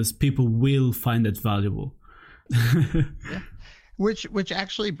 because people will find it valuable. Yeah. Which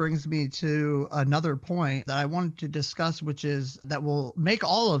actually brings me to another point that I wanted to discuss, which is that will make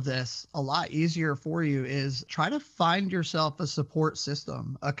all of this a lot easier for you, is try to find yourself a support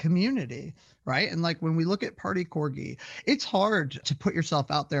system, a community, right? And like when we look at Party Corgi, it's hard to put yourself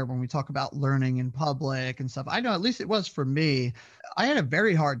out there when we talk about learning in public and stuff. I know, at least it was for me. I had a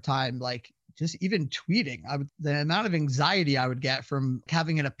very hard time, like, just even tweeting. The amount of anxiety I would get from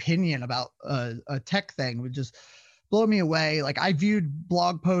having an opinion about a tech thing would just blow me away. Like I viewed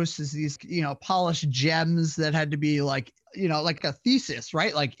blog posts as these, polished gems that had to be like, like a thesis,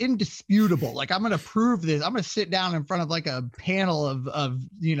 right? Like indisputable. Like I'm going to prove this. I'm going to sit down in front of like a panel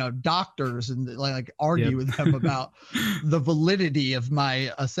of doctors and like argue with them about the validity of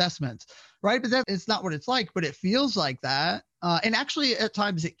my assessments. Right. But that it's not what it's like, but it feels like that. And actually at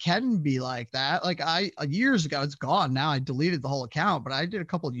times it can be like that. Like years ago, it's gone now. I deleted the whole account, but I did a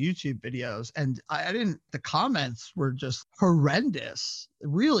couple of YouTube videos, and the comments were just horrendous,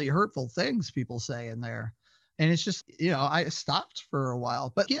 really hurtful things people say in there. And it's just, I stopped for a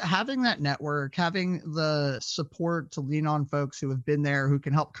while, but having that network, having the support to lean on folks who have been there, who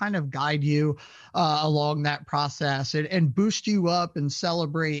can help kind of guide you along that process and boost you up and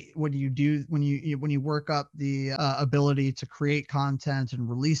celebrate when you work up the ability to create content and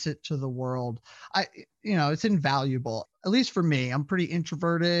release it to the world. It's invaluable. At least for me, I'm pretty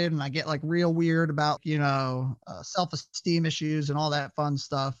introverted and I get like real weird about, self-esteem issues and all that fun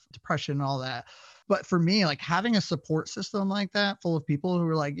stuff, depression and all that. But for me, like having a support system like that full of people who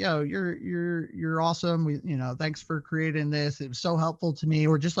are like, yo, you're awesome. Thanks for creating this. It was so helpful to me.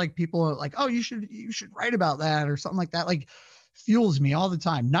 Or just like people are like, oh, you should write about that or something like that. Like fuels me all the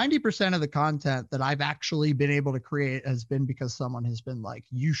time. 90% of the content that I've actually been able to create has been because someone has been like,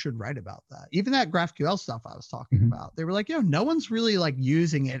 you should write about that. Even that GraphQL stuff I was talking about, they were like, no one's really like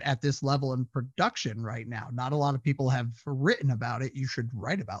using it at this level in production right now. Not a lot of people have written about it. You should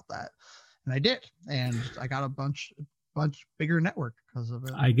write about that. And I did, and I got a bunch bigger network because of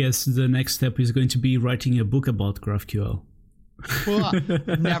it. I guess the next step is going to be writing a book about GraphQL. Well,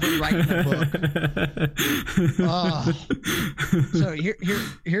 never writing a book. So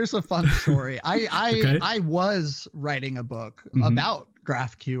here's a fun story. I was writing a book about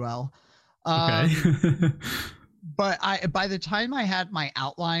GraphQL. But by the time I had my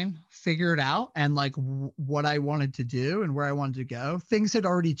outline figured out and like what I wanted to do and where I wanted to go, things had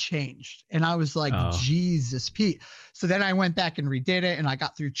already changed. And I was like, Jesus, Pete. So then I went back and redid it and I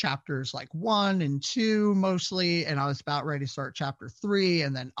got through chapters like 1 and 2 mostly. And I was about ready to start chapter 3.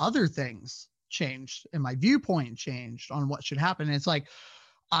 And then other things changed and my viewpoint changed on what should happen. And it's like,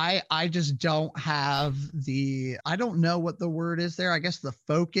 I just don't have I don't know what the word is there. I guess the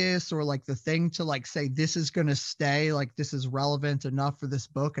focus or like the thing to like say, this is going to stay, like this is relevant enough for this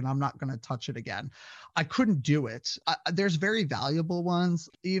book and I'm not going to touch it again. I couldn't do it. There's very valuable ones.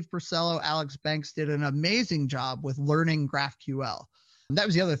 Steve Purcello, Alex Banks did an amazing job with learning GraphQL. And that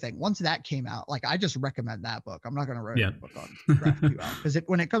was the other thing. Once that came out, like I just recommend that book. I'm not going to write a book on GraphQL because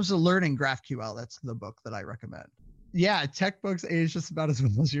when it comes to learning GraphQL, that's the book that I recommend. Yeah, tech books age just about as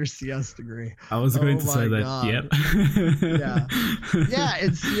well as your CS degree. I was going to say that. Yep. Yeah,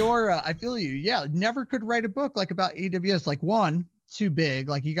 it's I feel you. Yeah, never could write a book like about AWS. Like one, too big.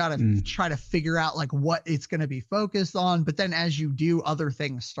 Like you got to try to figure out like what it's going to be focused on. But then as you do, other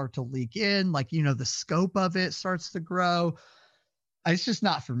things start to leak in. Like the scope of it starts to grow. It's just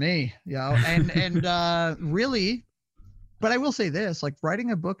not for me, and really. But I will say this, like writing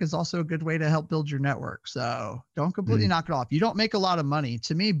a book is also a good way to help build your network. So don't completely knock it off. You don't make a lot of money.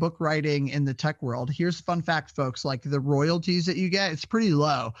 To me, book writing in the tech world, here's a fun fact, folks, like the royalties that you get, it's pretty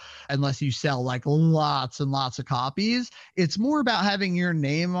low unless you sell like lots and lots of copies. It's more about having your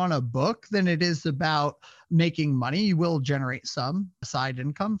name on a book than it is about making money. You will generate some side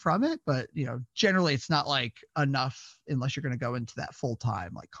income from it, but generally it's not like enough unless you're going to go into that full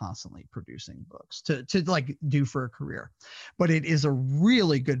time, like constantly producing books to like do for a career. But it is a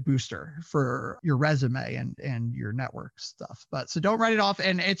really good booster for your resume and your network stuff. But so don't write it off.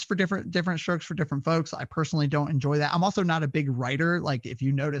 And it's for different strokes for different folks. I personally don't enjoy that. I'm also not a big writer. Like if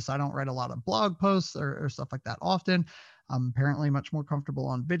you notice, I don't write a lot of blog posts or stuff like that often. I'm apparently much more comfortable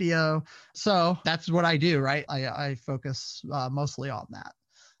on video. So that's what I do, right? I focus mostly on that.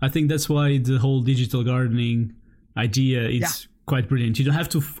 I think that's why the whole digital gardening idea is quite brilliant. You don't have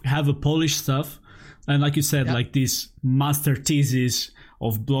to have a polished stuff. And like you said, like this master thesis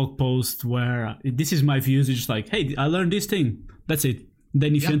of blog post where this is my views. It's just like, hey, I learned this thing. That's it.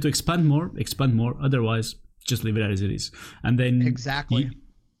 Then if you want to expand more. Otherwise, just leave it as it is. And then exactly.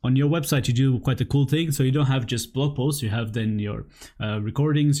 On your website, you do quite a cool thing. So you don't have just blog posts. You have then your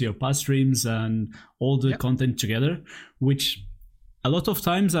recordings, your past streams, and all the content together, which a lot of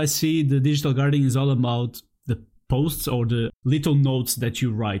times I see the digital gardening is all about the posts or the little notes that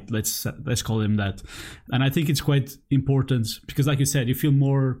you write. Let's call them that. And I think it's quite important because, like you said, you feel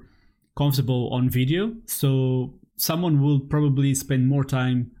more comfortable on video. So someone will probably spend more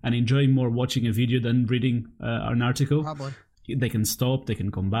time and enjoy more watching a video than reading an article. Probably. They can stop, they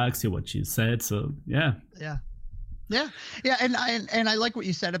can come back, see what you said. So yeah. And I like what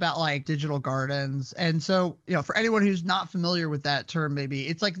you said about like digital gardens. And so, for anyone who's not familiar with that term, maybe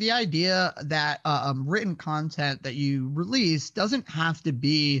it's like the idea that written content that you release doesn't have to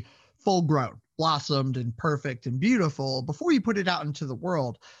be full grown, blossomed and perfect and beautiful before you put it out into the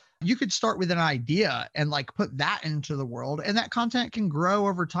world. You could start with an idea and like put that into the world, and that content can grow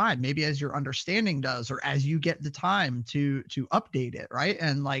over time, maybe as your understanding does, or as you get the time to update it, right?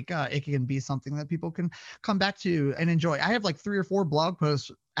 And like it can be something that people can come back to and enjoy. I have like 3 or 4 blog posts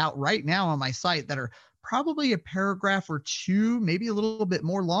out right now on my site that are probably a paragraph or two, maybe a little bit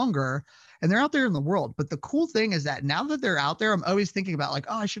more longer, and they're out there in the world. But the cool thing is that now that they're out there, I'm always thinking about like,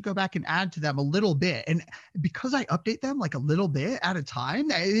 oh, I should go back and add to them a little bit. And because I update them like a little bit at a time,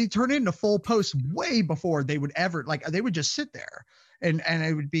 they turn into full posts way before they would ever, like they would just sit there. And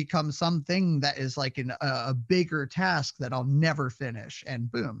it would become something that is like a bigger task that I'll never finish,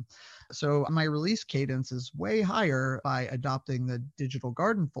 and boom. So my release cadence is way higher by adopting the digital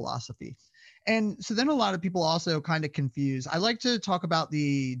garden philosophy. And so then a lot of people also kind of confuse. I like to talk about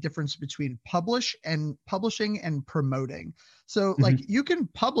the difference between publishing and promoting. So like you can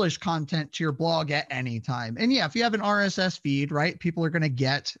publish content to your blog at any time. And yeah, if you have an RSS feed, right, people are going to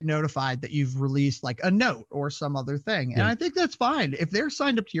get notified that you've released like a note or some other thing. And I think that's fine. If they're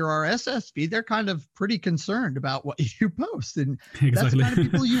signed up to your RSS feed, they're kind of pretty concerned about what you post. And that's the kind of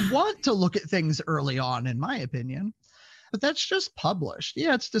people you want to look at things early on, in my opinion. But that's just published.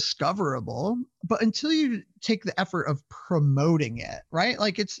 Yeah, it's discoverable, but until you take the effort of promoting it, right?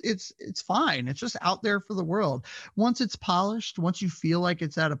 Like it's fine. It's just out there for the world. Once it's polished, once you feel like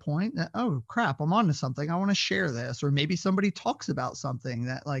it's at a point that, oh crap, I'm onto something, I want to share this, or maybe somebody talks about something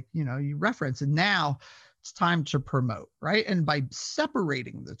that like, you know, you reference, and now it's time to promote, right? And by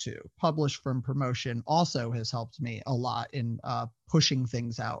separating the two, publish from promotion, also has helped me a lot in pushing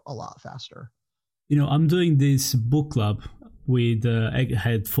things out a lot faster. You know, I'm doing this book club with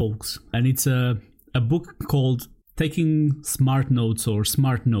Egghead folks, and it's a book called Taking Smart Notes or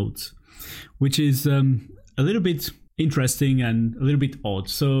Smart Notes, which is a little bit interesting and a little bit odd.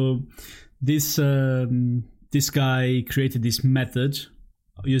 So this guy created this method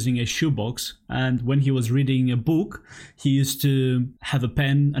using a shoebox, and when he was reading a book, he used to have a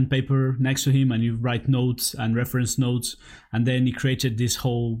pen and paper next to him, and you write notes and reference notes, and then he created this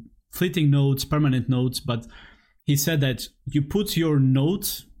whole fleeting notes, permanent notes. But he said that you put your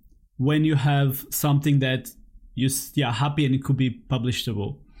notes when you have something that you're happy and it could be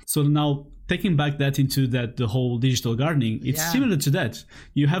publishable. So now taking back that into the whole digital gardening, it's similar to that.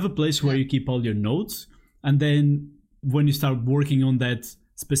 You have a place where you keep all your notes, and then when you start working on that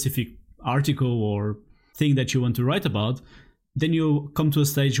specific article or thing that you want to write about, then you come to a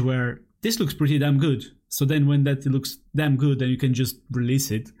stage where this looks pretty damn good. So then when that looks damn good, then you can just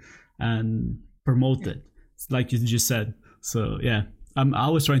release it and promote it, like you just said. So yeah, I'm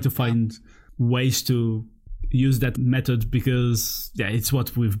always trying to find ways to use that method because it's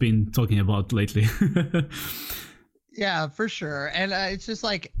what we've been talking about lately. Yeah, for sure. And it's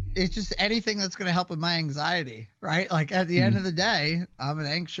just anything that's going to help with my anxiety, right? Like at the end of the day, I'm an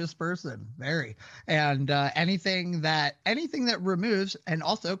anxious person, very. And anything that removes, and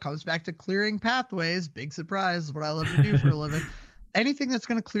also comes back to clearing pathways, big surprise, what I love to do for a living. Anything that's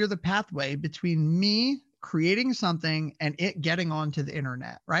going to clear the pathway between me creating something and it getting onto the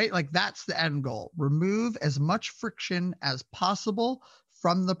internet, right? Like that's the end goal. Remove as much friction as possible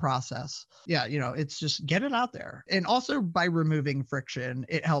from the process. Yeah, you know, it's just get it out there. And also by removing friction,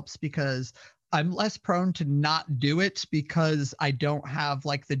 it helps because I'm less prone to not do it because I don't have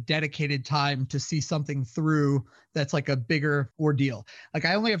like the dedicated time to see something through that's like a bigger ordeal. Like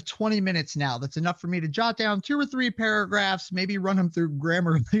I only have 20 minutes now. That's enough for me to jot down 2 or 3 paragraphs, maybe run them through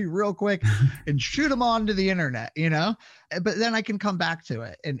Grammarly real quick and shoot them onto the internet, you know? But then I can come back to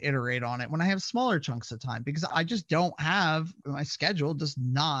it and iterate on it when I have smaller chunks of time, because I just don't have, my schedule does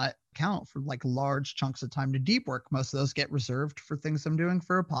not count for like large chunks of time to deep work. Most of those get reserved for things I'm doing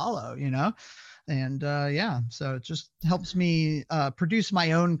for Apollo, you know? And so it just helps me produce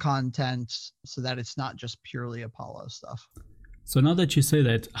my own content so that it's not just purely Apollo stuff. So now that you say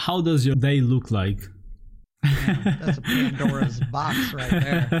that, how does your day look like? Yeah, that's a Pandora's box right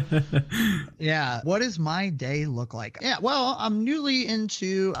there. Yeah. What does my day look like? Yeah. Well, I'm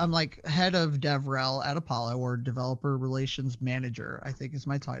like head of DevRel at Apollo, or Developer Relations Manager, I think is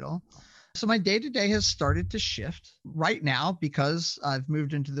my title. So my day-to-day has started to shift right now because I've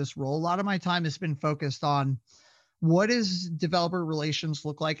moved into this role. A lot of my time has been focused on what does developer relations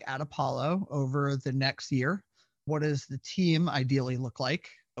look like at Apollo over the next year? What does the team ideally look like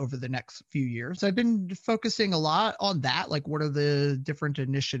over the next few years? I've been focusing a lot on that. Like, what are the different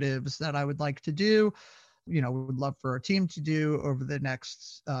initiatives that I would like to do? You know, we would love for our team to do over the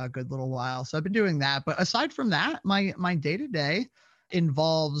next good little while. So I've been doing that. But aside from that, my day-to-day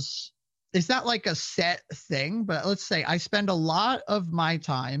involves, it's not like a set thing, but let's say I spend a lot of my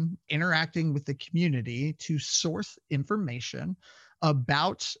time interacting with the community to source information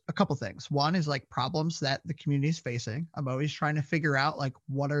about a couple things. One is like problems that the community is facing. I'm always trying to figure out like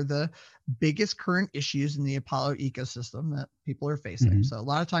what are the biggest current issues in the Apollo ecosystem that people are facing. So a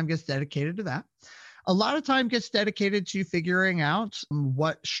lot of time gets dedicated to that. a lot of time gets dedicated to figuring out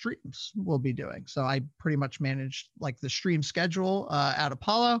what streams we'll be doing. So I pretty much manage like the stream schedule at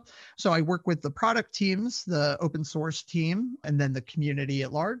Apollo. So I work with the product teams, the open source team, and then the community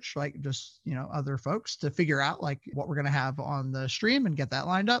at large, like just, other folks to figure out like what we're going to have on the stream and get that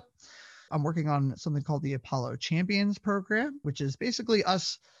lined up. I'm working on something called the Apollo Champions program, which is basically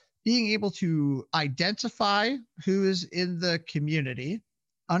us being able to identify who is in the community,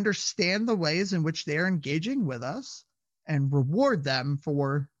 understand the ways in which they're engaging with us, and reward them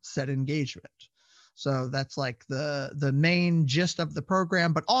for said engagement. So that's like the main gist of the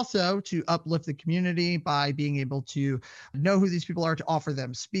program, but also to uplift the community by being able to know who these people are, to offer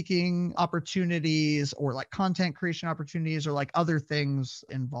them speaking opportunities or like content creation opportunities or like other things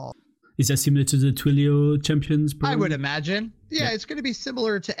involved. Is that similar to the Twilio Champions program? I would imagine. Yeah, it's going to be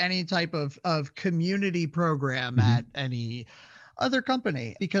similar to any type of community program at any other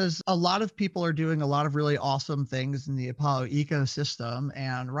company, because a lot of people are doing a lot of really awesome things in the Apollo ecosystem.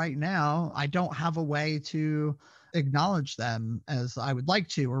 And right now, I don't have a way to acknowledge them as I would like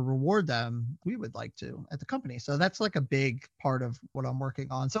to, or reward them we would like to at the company. So that's like a big part of what I'm working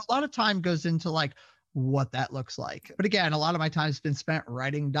on. So a lot of time goes into like what that looks like. But again, a lot of my time has been spent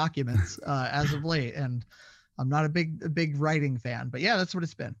writing documents as of late, and I'm not a big writing fan, but yeah, that's what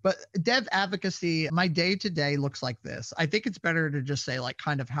it's been. But dev advocacy, my day to day looks like this. I think it's better to just say like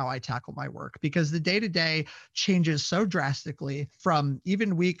kind of how I tackle my work, because the day to day changes so drastically from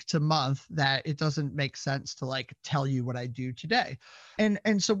even week to month that it doesn't make sense to like tell you what I do today. And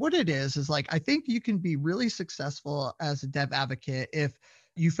so what it is like, I think you can be really successful as a dev advocate if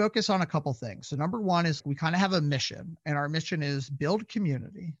you focus on a couple things. So number one is we kind of have a mission, and our mission is build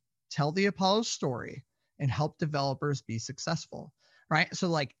community, tell the Apollo story, and help developers be successful, right? So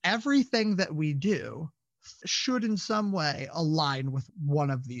like everything that we do should in some way align with one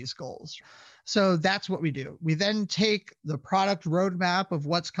of these goals. So that's what we do. We then take the product roadmap of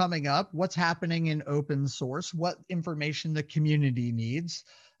what's coming up, what's happening in open source, what information the community needs,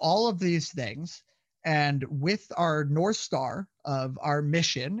 all of these things. And with our North Star of our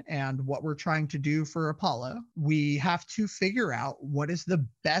mission and what we're trying to do for Apollo, we have to figure out what is the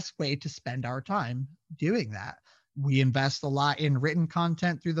best way to spend our time doing that. We invest a lot in written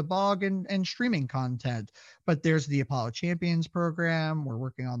content through the blog and streaming content, but there's the Apollo Champions program. We're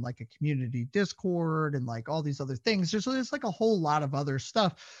working on like a community Discord and like all these other things. There's like a whole lot of other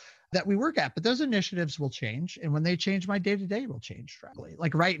stuff that we work at, but those initiatives will change. And when they change, my day-to-day will change drastically.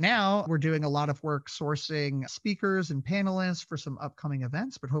 Like right now, we're doing a lot of work sourcing speakers and panelists for some upcoming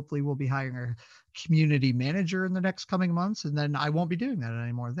events, but hopefully we'll be hiring a community manager in the next coming months. And then I won't be doing that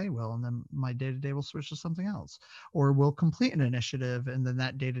anymore. They will. And then my day-to-day will switch to something else, or we'll complete an initiative and then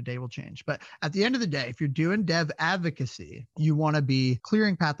that day-to-day will change. But at the end of the day, if you're doing dev advocacy, you want to be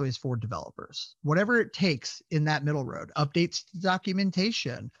clearing pathways for developers, whatever it takes in that middle road, updates to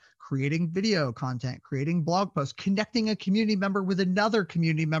documentation, creating video content, creating blog posts, connecting a community member with another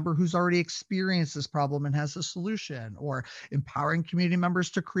community member who's already experienced this problem and has a solution, or empowering community members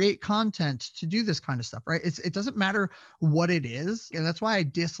to create content to do this kind of stuff, right? It doesn't matter what it is. And that's why I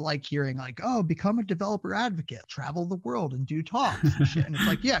dislike hearing like, oh, become a developer advocate, travel the world and do talks and shit. And it's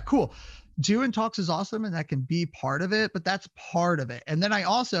like, yeah, cool. Doing talks is awesome and that can be part of it, but that's part of it. And then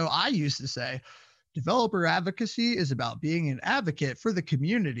I used to say, developer advocacy is about being an advocate for the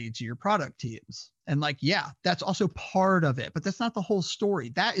community to your product teams. And like, yeah, that's also part of it, but that's not the whole story.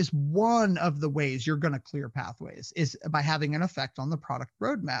 That is one of the ways you're going to clear pathways, is by having an effect on the product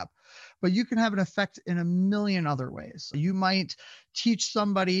roadmap. But you can have an effect in a million other ways. You might teach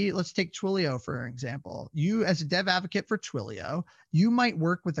somebody, let's take Twilio for example. You as a dev advocate for Twilio, you might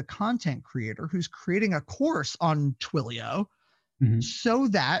work with a content creator who's creating a course on Twilio. So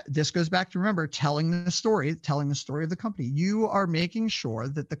that this goes back to, remember, telling the story of the company. You are making sure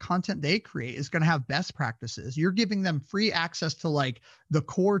that the content they create is going to have best practices. You're giving them free access to like the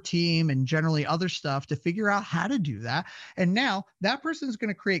core team and generally other stuff to figure out how to do that. And now that person is going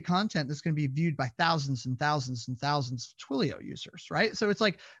to create content that's going to be viewed by thousands and thousands and thousands of Twilio users, right? So it's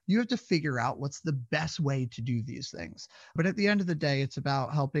like you have to figure out what's the best way to do these things. But at the end of the day, it's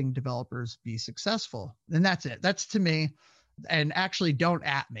about helping developers be successful. And that's it. That's to me. And actually don't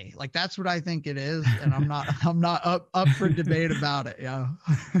at me. Like that's what I think it is. And I'm not up for debate about it. Yeah.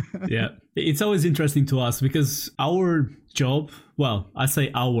 Yeah. It's always interesting to us because our job, well, I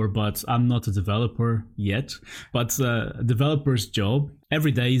say our, but I'm not a developer yet, but a developer's job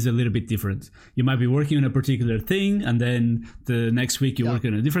every day is a little bit different. You might be working on a particular thing and then the next week you work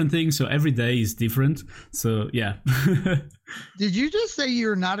on a different thing. So every day is different. So yeah. Did you just say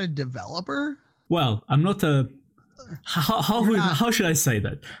you're not a developer? Well, I'm not a, how should I say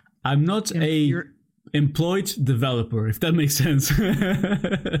that? I'm not employed developer, if that makes sense.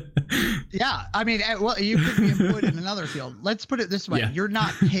 Yeah, I mean, well, you could be employed in another field. Let's put it this way: you're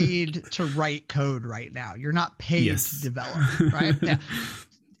not paid to write code right now. You're not paid to develop, right? Yeah.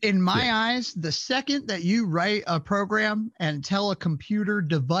 In my eyes, the second that you write a program and tell a computer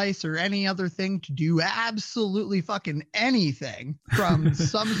device or any other thing to do absolutely fucking anything from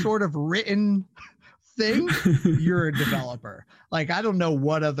some sort of written thing, you're a developer. Like, I don't know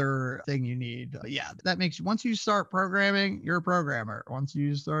what other thing you need. Yeah, that makes you, once you start programming, you're a programmer. Once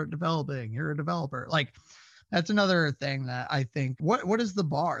you start developing, you're a developer. Like, that's another thing that I think, what is the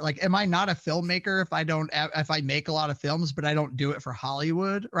bar? Like, am I not a filmmaker if I make a lot of films, but I don't do it for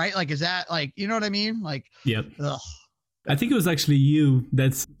Hollywood, right? Like, is that like, you know what I mean? Like, yep. Ugh. I think it was actually you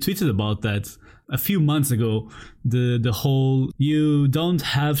that tweeted about that a few months ago. The whole, you don't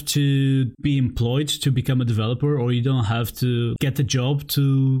have to be employed to become a developer, or you don't have to get a job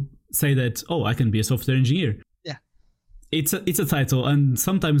to say that, oh, I can be a software engineer. It's a title, and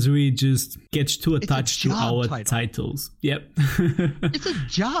sometimes we just get too attached to our titles. Yep. It's a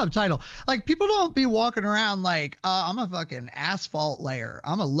job title. Like, people don't be walking around like, I'm a fucking asphalt layer.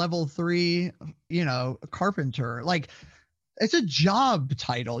 I'm a level 3, carpenter. Like, it's a job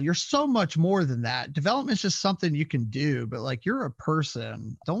title. You're so much more than that. Development is just something you can do, but like, you're a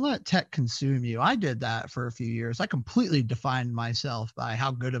person. Don't let tech consume you. I did that for a few years. I completely defined myself by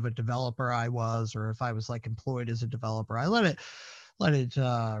how good of a developer I was, or if I was like employed as a developer. I let it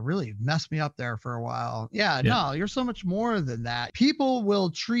really mess me up there for a while. Yeah, no, you're so much more than that. People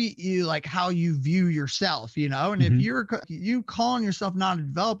will treat you like how you view yourself, and if you calling yourself not a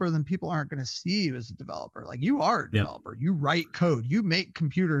developer, then people aren't going to see you as a developer. Like, you are a developer. You write code, you make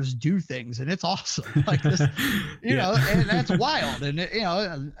computers do things, and it's awesome. Like this, and that's wild. And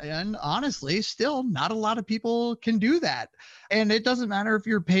and honestly, still not a lot of people can do that. And it doesn't matter if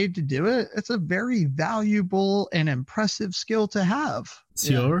you're paid to do it. It's a very valuable and impressive skill to have.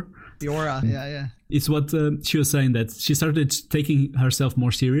 Sure. Fiora. Yeah. It's what she was saying, that she started taking herself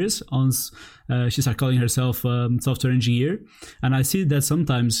more serious. She started calling herself software engineer. And I see that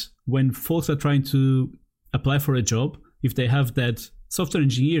sometimes when folks are trying to apply for a job, if they have that software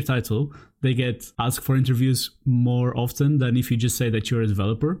engineer title, they get asked for interviews more often than if you just say that you're a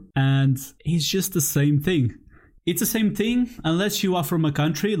developer. And it's just the same thing. It's the same thing unless you are from a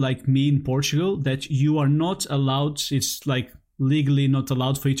country like me in Portugal, that you are not allowed, it's like legally not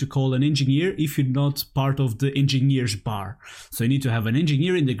allowed for you to call an engineer if you're not part of the engineer's bar. So you need to have an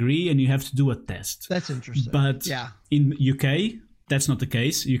engineering degree and you have to do a test. That's interesting. But in UK, that's not the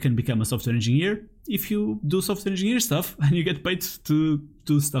case. You can become a software engineer if you do software engineer stuff and you get paid to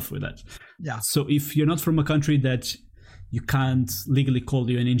do stuff with that. Yeah. So if you're not from a country that you can't legally call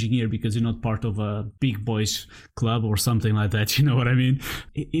you an engineer because you're not part of a big boys club or something like that. You know what I mean?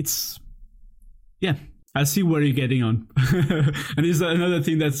 I see where you're getting on. And it's another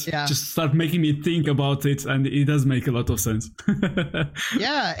thing that's just start making me think about it, and it does make a lot of sense.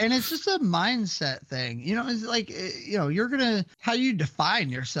 Yeah, and it's just a mindset thing. It's like, you're how you define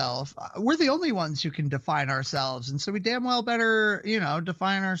yourself. We're the only ones who can define ourselves, and so we damn well better,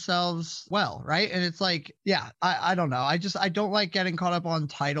 define ourselves well, right? And it's like, I don't know. I don't like getting caught up on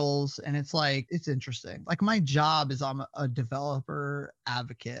titles, and it's like, it's interesting. Like, my job is I'm a developer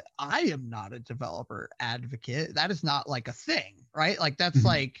advocate. I am not a developer advocate. That is not like a thing, right? Like, that's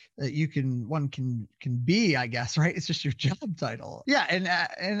like one can be, I guess, right? It's just your job title. Yeah, and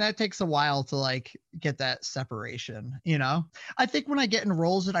that takes a while to like get that separation. I think when I get in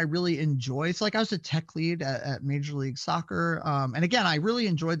roles that I really enjoy, so like I was a tech lead at Major League Soccer, and again, I really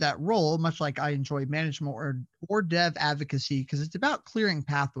enjoyed that role, much like I enjoy management or dev advocacy, because it's about clearing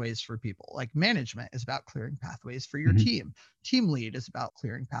pathways for people. Like, management is about clearing pathways for your team. Team lead is about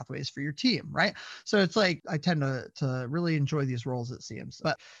clearing pathways for your team, right? So it's like, I tend to really enjoy these roles, it seems.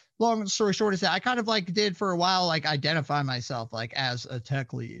 But long story short is that I kind of like did for a while, like, identify myself like as a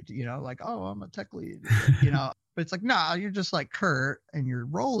tech lead, like, oh, I'm a tech lead, but it's like, no, you're just like Kurt and your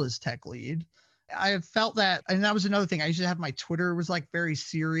role is tech lead. I have felt that, and that was another thing. I used to have my Twitter was like very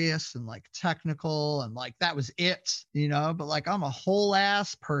serious and like technical, and like that was it, but like, I'm a whole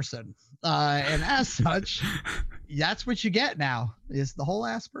ass person. And as such, that's what you get now, is the whole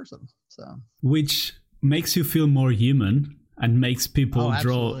ass person. So, which makes you feel more human and makes people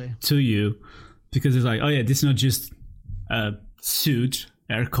draw to you, because it's like, oh yeah, this is not just a suit,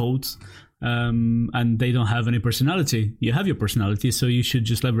 air quotes, and they don't have any personality. You have your personality, so you should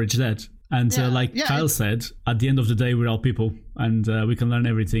just leverage that. And Kyle said, at the end of the day, we're all people, and we can learn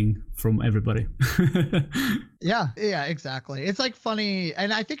everything from everybody. Yeah, exactly. It's like funny.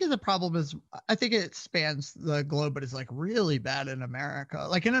 And I think the problem is, I think it spans the globe, but it's like really bad in America.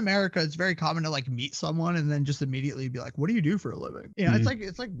 Like in America, it's very common to like meet someone and then just immediately be like, what do you do for a living? You know,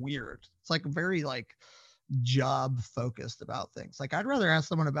 it's like weird. It's like very like job focused about things. Like I'd rather ask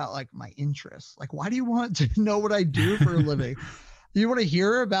someone about like my interests. Like, why do you want to know what I do for a living? You want to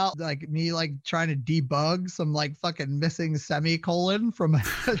hear about like me like trying to debug some like fucking missing semicolon from a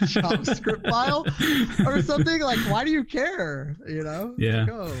JavaScript file or something? Like, why do you care? You know? Yeah.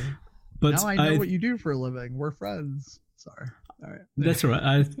 Like, but now I know what you do for a living. We're friends. Sorry. All right. That's all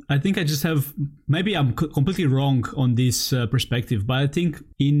right. I think I just have, maybe I'm completely wrong on this perspective, but I think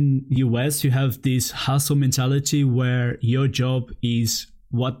in US you have this hustle mentality where your job is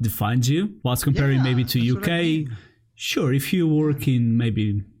what defines you, whilst comparing maybe to UK. Sure, if you work in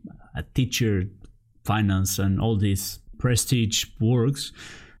maybe a teacher, finance, and all these prestige works,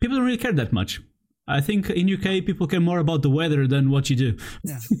 people don't really care that much. I think in UK, people care more about the weather than what you do.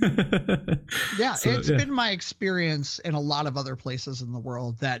 Yeah, it's been my experience in a lot of other places in the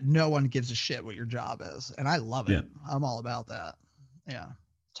world that no one gives a shit what your job is. And I love it. Yeah. I'm all about that. Yeah.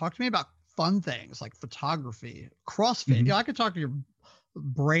 Talk to me about fun things like photography, CrossFit. Mm-hmm. I could talk to your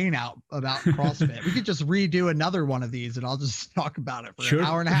brain out about CrossFit. We could just redo another one of these and I'll just talk about it for an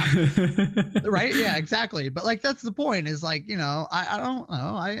hour and a half. Right? Yeah, exactly. But like, that's the point is like, you know, I don't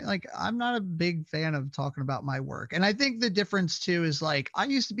know. I'm not a big fan of talking about my work. And I think the difference too is like, I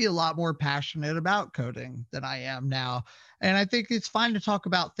used to be a lot more passionate about coding than I am now. And I think it's fine to talk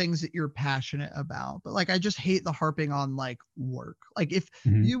about things that you're passionate about, but like, I just hate the harping on like work. Like if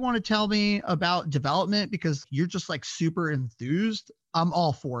you want to tell me about development because you're just like super enthused, I'm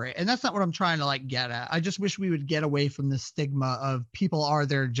all for it. And that's not what I'm trying to like get at. I just wish we would get away from the stigma of people are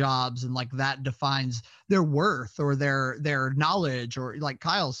their jobs and like that defines their worth or their knowledge, or like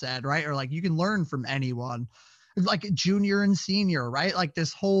Kyle said, right? Or like you can learn from anyone, like junior and senior, right? Like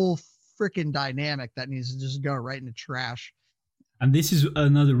this whole freaking dynamic that needs to just go right in the trash. And this is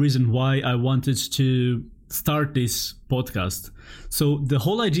another reason why I wanted to start this podcast. So the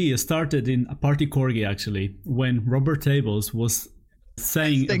whole idea started in a Party Corgi, actually, when Robert Tables was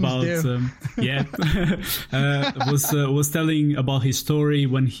saying about was telling about his story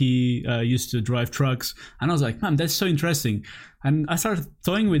when he used to drive trucks, and I was like, man, that's so interesting. And I started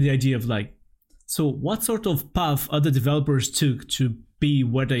toying with the idea of like, so what sort of path other developers took to be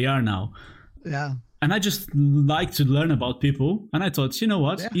where they are now? Yeah. And I just like to learn about people, and I thought, you know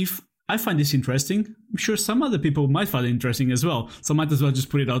what, if I find this interesting, I'm sure some other people might find it interesting as well. So I might as well just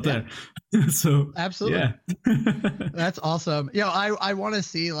put it out there. So absolutely. Yeah. That's awesome. You know, I want to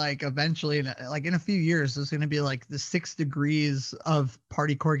see like eventually in a few years, there's going to be like the 6 degrees of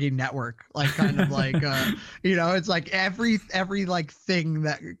Party Corgi network, like kind of like, you know, it's like every like thing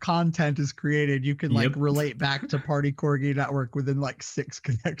that content is created, you can like relate back to Party Corgi network within like 6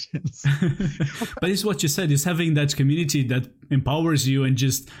 connections. But it's what you said, is having that community that empowers you and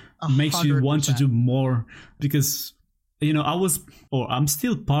just 100%. Makes you want to do more, because you know I'm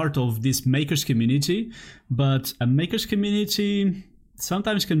still part of this makers community, but a makers community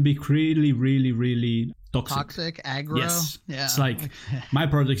sometimes can be really, really, really toxic, aggro. Yes, it's like my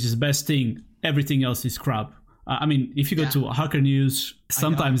product is the best thing, everything else is crap. I mean, if you go to Hacker News,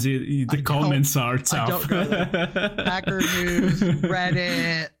 sometimes the comments are tough. Hacker News,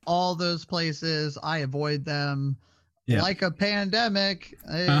 Reddit, all those places, I avoid them. Yeah. Like a pandemic.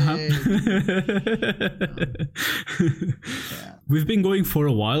 Hey. We've been going for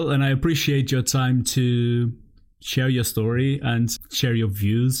a while, and I appreciate your time to share your story and share your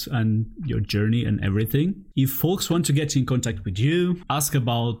views and your journey and everything. If folks want to get in contact with you, ask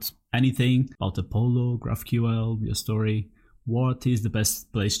about anything about Apollo, GraphQL, your story, what is the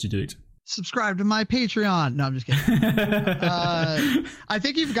best place to do it? Subscribe to my Patreon. No, I'm just kidding. I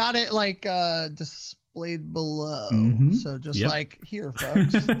think you've got it like displayed below. So just like here,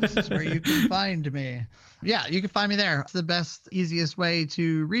 folks, this is where you can find me. Yeah, you can find me there. It's the best, easiest way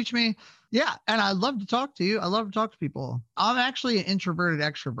to reach me. Yeah, and I love to talk to you. I love to talk to people. I'm actually an introverted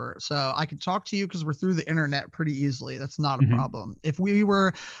extrovert, so I can talk to you because we're through the internet pretty easily. That's not a problem. If we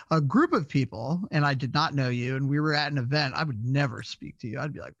were a group of people and I did not know you and we were at an event, I would never speak to you.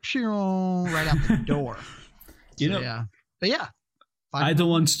 I'd be like, right out the door. But yeah. I don't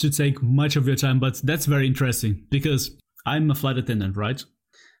want to take much of your time, but that's very interesting because I'm a flight attendant, right?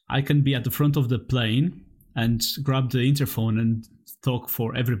 I can be at the front of the plane and grab the interphone and talk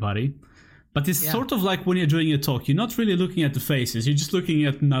for everybody. But it's sort of like when you're doing a talk, you're not really looking at the faces. You're just looking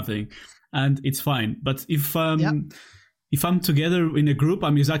at nothing, and it's fine. But if if I'm together in a group,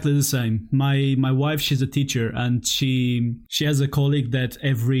 I'm exactly the same. My wife, she's a teacher, and she has a colleague that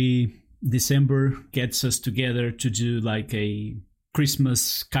every December gets us together to do like a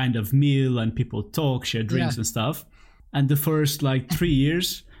Christmas kind of meal, and people talk, share drinks and stuff. And the first like 3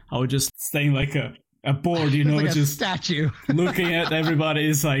 years, I was just staying like a board, you know, like just a statue, looking at everybody.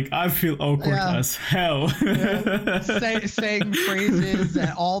 Is like, I feel awkward as hell. Saying phrases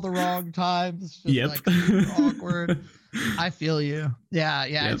at all the wrong times. Just like super awkward. I feel you. Yeah.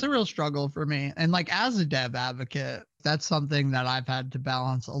 It's a real struggle for me. And like as a dev advocate, that's something that I've had to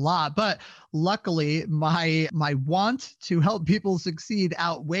balance a lot. But luckily, my want to help people succeed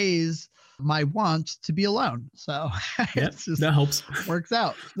outweighs my want to be alone. So it's just, that helps. Works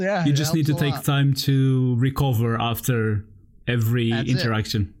out. Yeah. You just need to take time to recover after every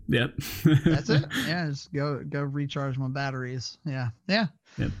interaction. Yep. That's it. Yeah. Just go recharge my batteries. Yeah. Yep.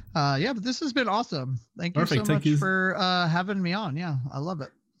 But this has been awesome. Thank you so much for having me on. Yeah. I love it.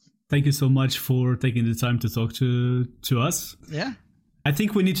 Thank you so much for taking the time to talk to us. Yeah. I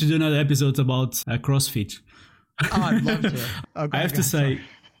think we need to do another episode about CrossFit. Oh, I'd love to. Okay, I have to say,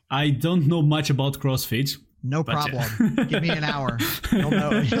 I don't know much about CrossFit. No problem. Give me an hour.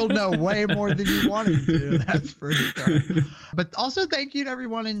 You'll know way more than you wanted to. That's for sure. But also thank you to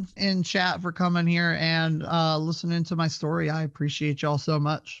everyone in chat for coming here and listening to my story. I appreciate y'all so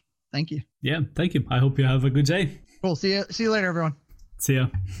much. Thank you. Yeah, thank you. I hope you have a good day. Cool. See you later, everyone. See ya.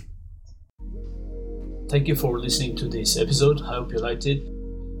 Thank you for listening to this episode. I hope you liked it.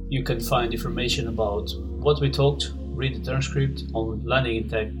 You can find information about what we talked, read the transcript on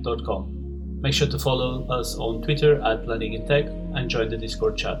landingintech.com. Make sure to follow us on Twitter at landingintech and join the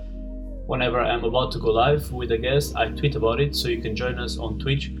Discord chat. Whenever I'm about to go live with a guest, I tweet about it, so you can join us on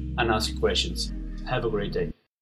Twitch and ask questions. Have a great day.